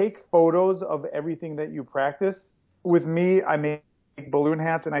take photos of everything that you practice. With me, I make balloon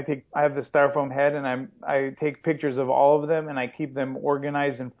hats, and I have the styrofoam head, and I take pictures of all of them, and I keep them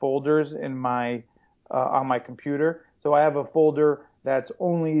organized in folders in my on my computer. So I have a folder that's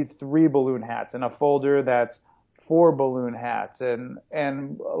only 3 balloon hats, and a folder that's 4 balloon hats, and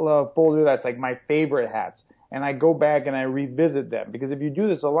a folder that's like my favorite hats. And I go back and I revisit them, because if you do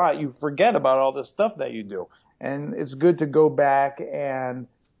this a lot, you forget about all the stuff that you do. And it's good to go back and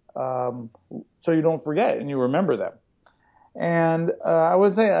so you don't forget and you remember them. And I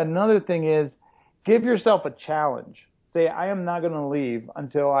would say another thing is give yourself a challenge. Say, I am not going to leave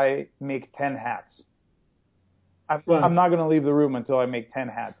until I make 10 hats. I'm not going to leave the room until I make 10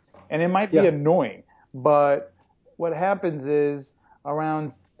 hats. And it might be annoying, but what happens is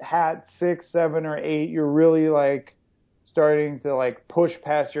around hat 6, 7, or 8, you're really starting to push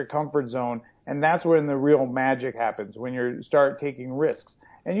past your comfort zone. And that's when the real magic happens, when you start taking risks.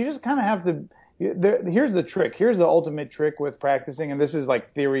 And you just kind of have to, here's the trick. Here's the ultimate trick with practicing, and this is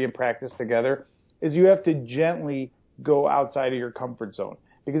like theory and practice together, is you have to gently go outside of your comfort zone.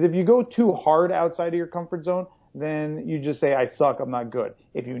 Because if you go too hard outside of your comfort zone, then you just say, I suck, I'm not good.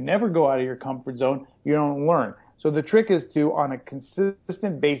 If you never go out of your comfort zone, you don't learn. So the trick is to, on a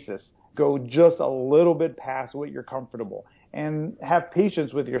consistent basis, go just a little bit past what you're comfortable. And have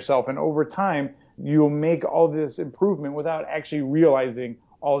patience with yourself. And over time, you'll make all this improvement without actually realizing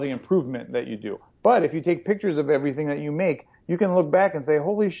all the improvement that you do. But if you take pictures of everything that you make, you can look back and say,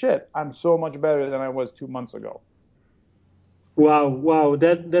 holy shit, I'm so much better than I was 2 months ago. Wow,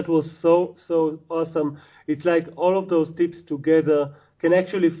 that was so awesome. It's like all of those tips together can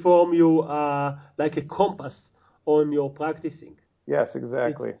actually form you like a compass on your practicing. Yes,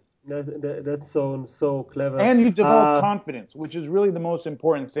 exactly. That's so clever. And you develop confidence, which is really the most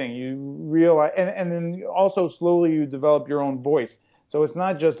important thing. You realize, and then also slowly you develop your own voice. So it's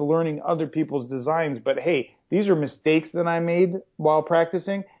not just learning other people's designs, but hey, these are mistakes that I made while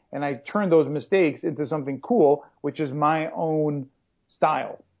practicing, and I turned those mistakes into something cool, which is my own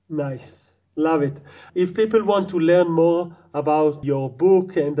style. Nice. Love it. If people want to learn more about your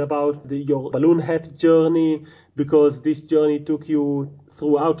book and about your balloon hat journey, because this journey took you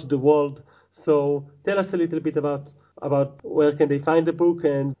throughout the world, so tell us a little bit about where can they find the book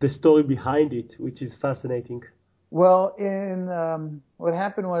and the story behind it, which is fascinating. Well, what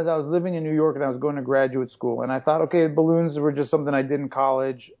happened was I was living in New York and I was going to graduate school, and I thought, okay, balloons were just something I did in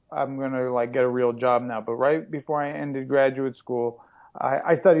college. I'm gonna get a real job now. But right before I ended graduate school,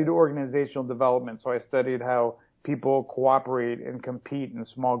 I studied organizational development, so I studied how people cooperate and compete in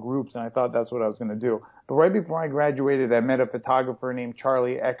small groups, and I thought that's what I was going to do. But right before I graduated, I met a photographer named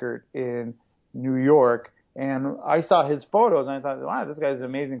Charlie Eckert in New York, and I saw his photos, and I thought, wow, this guy's an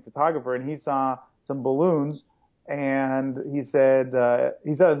amazing photographer, and he saw some balloons, and he said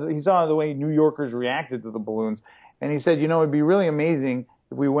he saw the way New Yorkers reacted to the balloons, and he said, it'd be really amazing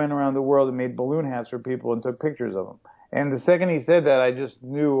if we went around the world and made balloon hats for people and took pictures of them. And the second he said that, I just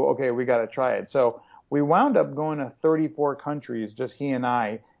knew, okay, we got to try it. So we wound up going to 34 countries, just he and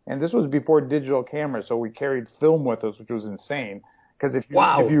I. And this was before digital cameras, so we carried film with us, which was insane. Because if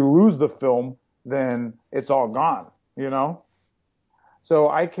you lose the film, then it's all gone, So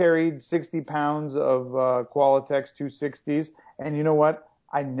I carried 60 pounds of Qualitex 260s, and you know what?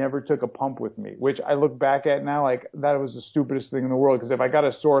 I never took a pump with me, which I look back at now like that was the stupidest thing in the world. Because if I got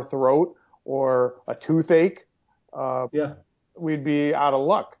a sore throat or a toothache, we'd be out of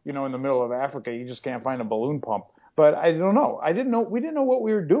luck, in the middle of Africa. You just can't find a balloon pump. But I don't know. We didn't know what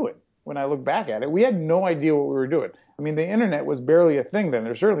we were doing when I look back at it. We had no idea what we were doing. I mean, the internet was barely a thing then.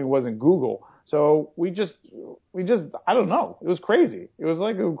 There certainly wasn't Google. So we just, I don't know. It was crazy. It was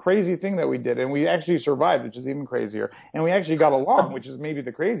like a crazy thing that we did. And we actually survived, which is even crazier. And we actually got along, which is maybe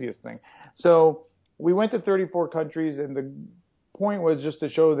the craziest thing. So we went to 34 countries, and the point was just to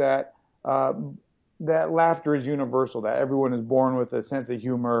show that, that laughter is universal, that everyone is born with a sense of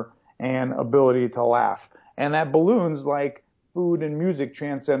humor and ability to laugh. And that balloons, like food and music,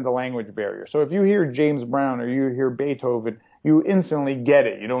 transcend the language barrier. So if you hear James Brown or you hear Beethoven, you instantly get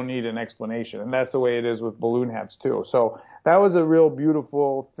it. You don't need an explanation. And that's the way it is with balloon hats too. So that was a real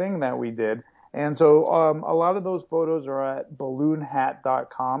beautiful thing that we did. And so a lot of those photos are at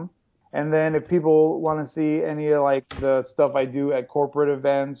balloonhat.com. And then if people want to see any of the stuff I do at corporate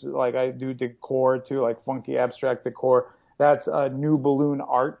events, like I do decor too, like funky abstract decor, that's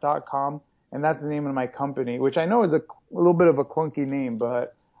newballoonart.com. And that's the name of my company, which I know is a little bit of a clunky name,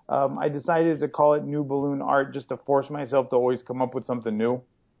 but I decided to call it New Balloon Art just to force myself to always come up with something new.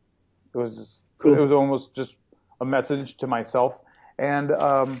 It was cool. It was almost just a message to myself. And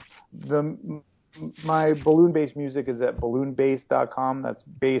my balloon-based music is at balloonbass.com. That's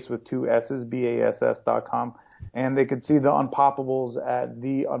bass with two S's, BASS.com. And they can see the Unpoppables at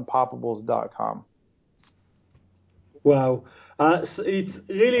theunpoppables.com. Wow. So it's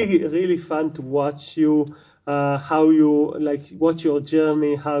really, really fun to watch you, how you, watch your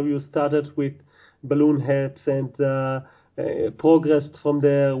journey, how you started with balloon hats and progressed from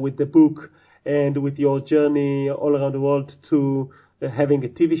there with the book and with your journey all around the world to having a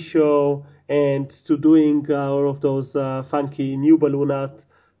TV show and to doing all of those funky new balloon art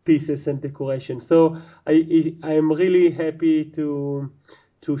pieces and decorations. So I'm really happy to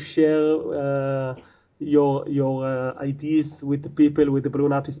share your ideas with the people, with the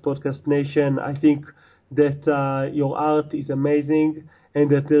Balloon Artist Podcast Nation. I think that your art is amazing and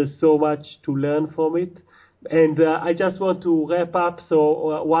that there's so much to learn from it. And I just want to wrap up.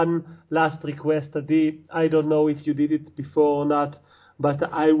 So one last request, Adi. I don't know if you did it before or not, but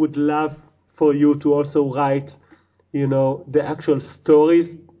I would love for you to also write, the actual stories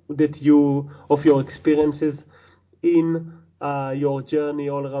that of your experiences in your journey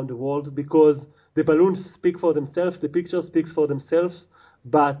all around the world, because the balloons speak for themselves, the picture speaks for themselves,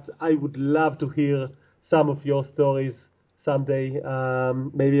 but I would love to hear some of your stories someday,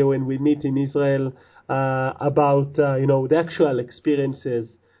 maybe when we meet in Israel, about, the actual experiences,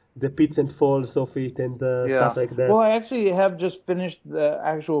 the pits and falls of it and stuff like that. Well, I actually have just finished the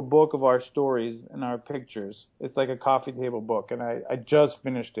actual book of our stories and our pictures. It's like a coffee table book, and I just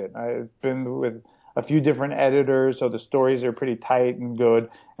finished it. I've been with a few different editors, so the stories are pretty tight and good.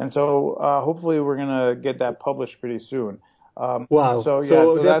 And so hopefully we're going to get that published pretty soon. Wow. So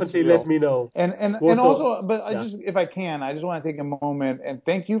definitely that's let me know. And also, but I just, if I can, I just want to take a moment and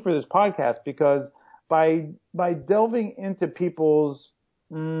thank you for this podcast, because by delving into people's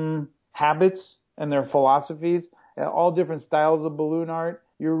habits and their philosophies, and all different styles of balloon art,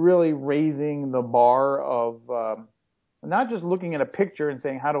 you're really raising the bar of not just looking at a picture and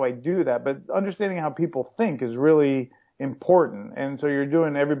saying, how do I do that, but understanding how people think is really important. And so you're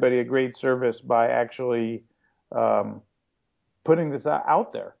doing everybody a great service by actually putting this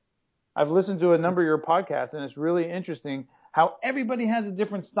out there. I've listened to a number of your podcasts, and it's really interesting how everybody has a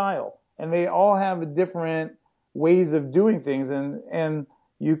different style, and they all have different ways of doing things, and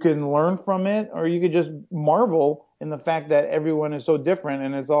you can learn from it, or you could just marvel in the fact that everyone is so different,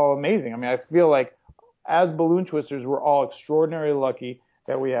 and it's all amazing. I mean, I feel like as balloon twisters, we're all extraordinarily lucky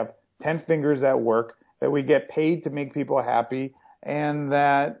that we have 10 fingers at work, that we get paid to make people happy, and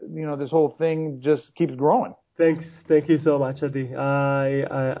that, you know, this whole thing just keeps growing. Thank you so much, Adi.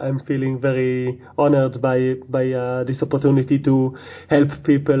 I'm feeling very honored by this opportunity to help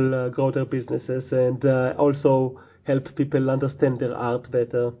people grow their businesses and also help people understand their art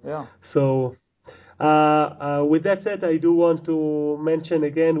better. Yeah. So, with that said, I do want to mention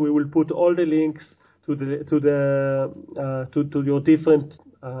again, we will put all the links to your different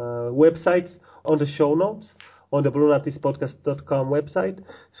websites on the show notes on the balloonartistpodcast.com website.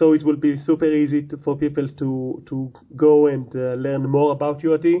 So it will be super easy for people to go and learn more about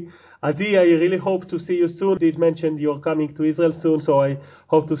you, Adi. Adi, I really hope to see you soon. You did mention you're coming to Israel soon, so I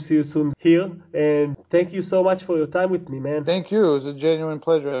hope to see you soon here. And thank you so much for your time with me, man. Thank you. It was a genuine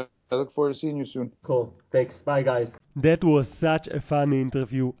pleasure. I look forward to seeing you soon. Cool. Thanks. Bye, guys. That was such a fun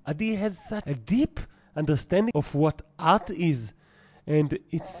interview. Adi has such a deep understanding of what art is. And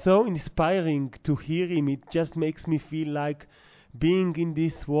it's so inspiring to hear him. It just makes me feel like being in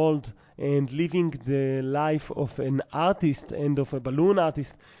this world and living the life of an artist and of a balloon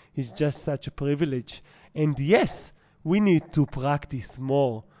artist is just such a privilege. And yes, we need to practice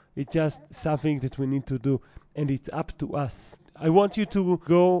more. It's just something that we need to do, and it's up to us. I want you to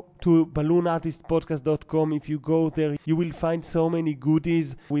go to balloonartistpodcast.com. If you go there, you will find so many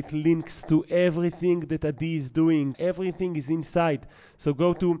goodies with links to everything that Adi is doing. Everything is inside. So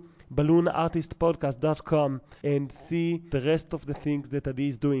go to balloonartistpodcast.com and see the rest of the things that Adi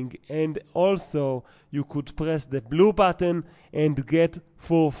is doing. And also, you could press the blue button and get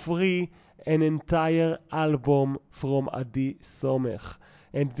for free an entire album from Adi Somech.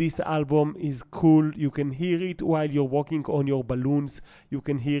 And this album is cool. You can hear it while you're working on your balloons. You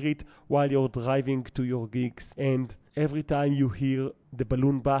can hear it while you're driving to your gigs. And every time you hear the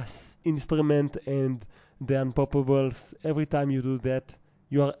balloon bass instrument and the unpoppables, every time you do that,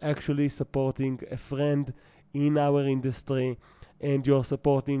 you are actually supporting a friend in our industry, and you're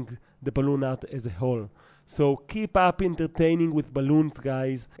supporting the balloon art as a whole. So keep up entertaining with balloons,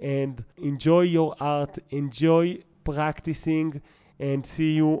 guys, and enjoy your art, enjoy practicing, and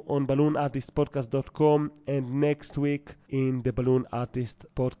see you on balloonartistpodcast.com and next week in the Balloon Artist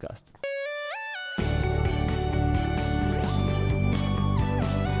Podcast.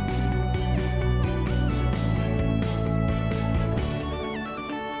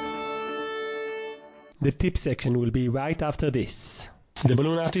 The tip section will be right after this. The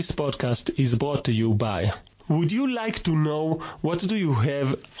Balloon Artist Podcast is brought to you by... Would you like to know what do you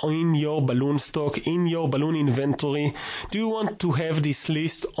have in your balloon stock, in your balloon inventory? Do you want to have this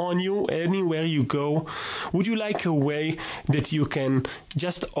list on you anywhere you go? Would you like a way that you can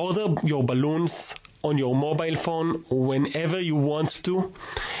just order your balloons on your mobile phone whenever you want to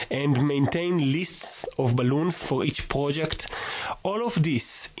and maintain lists of balloons for each project? All of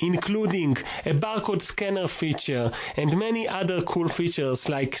this, including a barcode scanner feature and many other cool features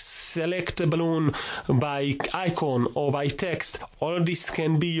like select a balloon by icon or by text, all of this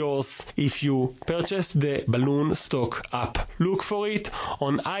can be yours if you purchase the Balloon Stock app. Look for it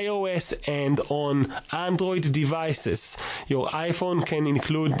on iOS and on Android devices. Your iPhone can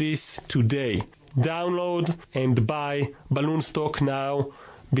include this today. Download and buy Balloon Stock now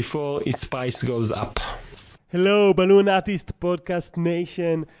before its price goes up. Hello, Balloon Artist Podcast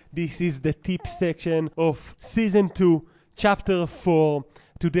Nation. This is the tip section of Season 2, Chapter 4.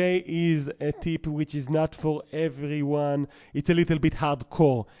 Today is a tip which is not for everyone. It's a little bit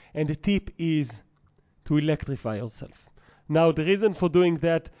hardcore. And the tip is to electrify yourself. Now, the reason for doing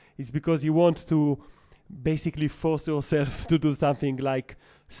that is because you want to basically force yourself to do something like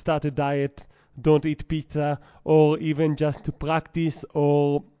start a diet, don't eat pizza, or even just to practice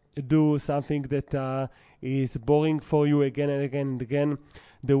or do something that is boring for you again and again and again.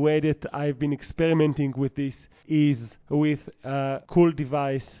 The way that I've been experimenting with this is with a cool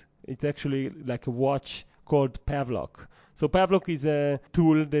device. It's actually like a watch called Pavlok. So Pavlok is a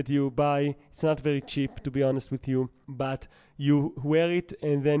tool that you buy. It's not very cheap, to be honest with you, but you wear it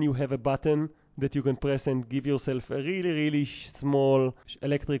and then you have a button that you can press and give yourself a really, really small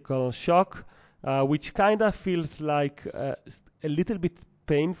electrical shock, which kind of feels like a little bit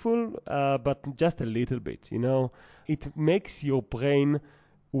painful, but just a little bit, you know. It makes your brain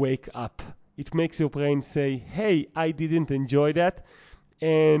wake up. It makes your brain say, hey, I didn't enjoy that.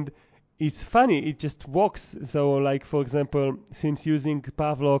 And it's funny, it just works. So, like, for example, since using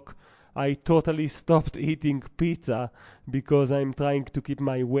Pavlok, I totally stopped eating pizza because I'm trying to keep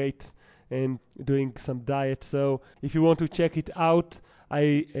my weight and doing some diet. So if you want to check it out,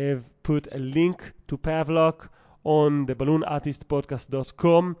 I have put a link to Pavlok on the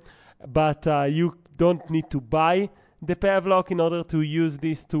balloonartistpodcast.com, but you don't need to buy the Pavlok in order to use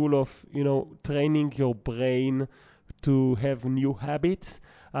this tool of, you know, training your brain to have new habits.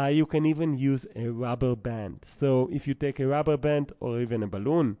 You can even use a rubber band. So if you take a rubber band or even a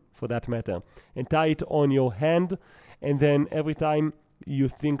balloon for that matter and tie it on your hand, and then every time you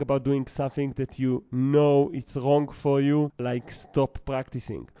think about doing something that you know it's wrong for you, like stop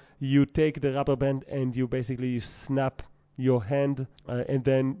practicing, you take the rubber band and you snap your hand, and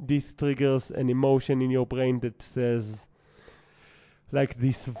then this triggers an emotion in your brain that says, like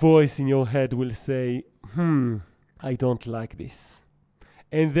this voice in your head will say, I don't like this.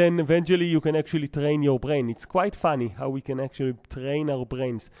 And then eventually you can actually train your brain. It's quite funny how we can actually train our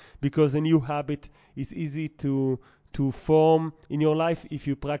brains, because a new habit is easy to form in your life if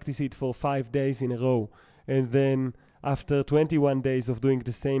you practice it for 5 days in a row. And then after 21 days of doing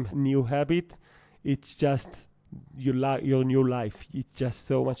the same new habit, it's just your new life. It's just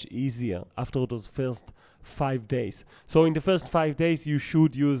so much easier after those first 5 days. So in the first 5 days, you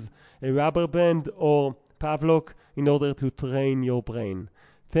should use a rubber band or Pavlok in order to train your brain.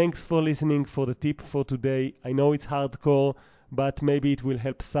 Thanks for listening for the tip for today. I know it's hardcore, but maybe it will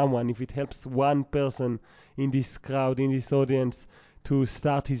help someone. If it helps one person in this crowd, in this audience, to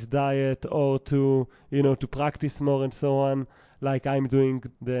start his diet or to practice more and so on, like I'm doing,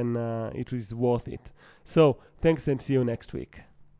 then it is worth it. So thanks and see you next week.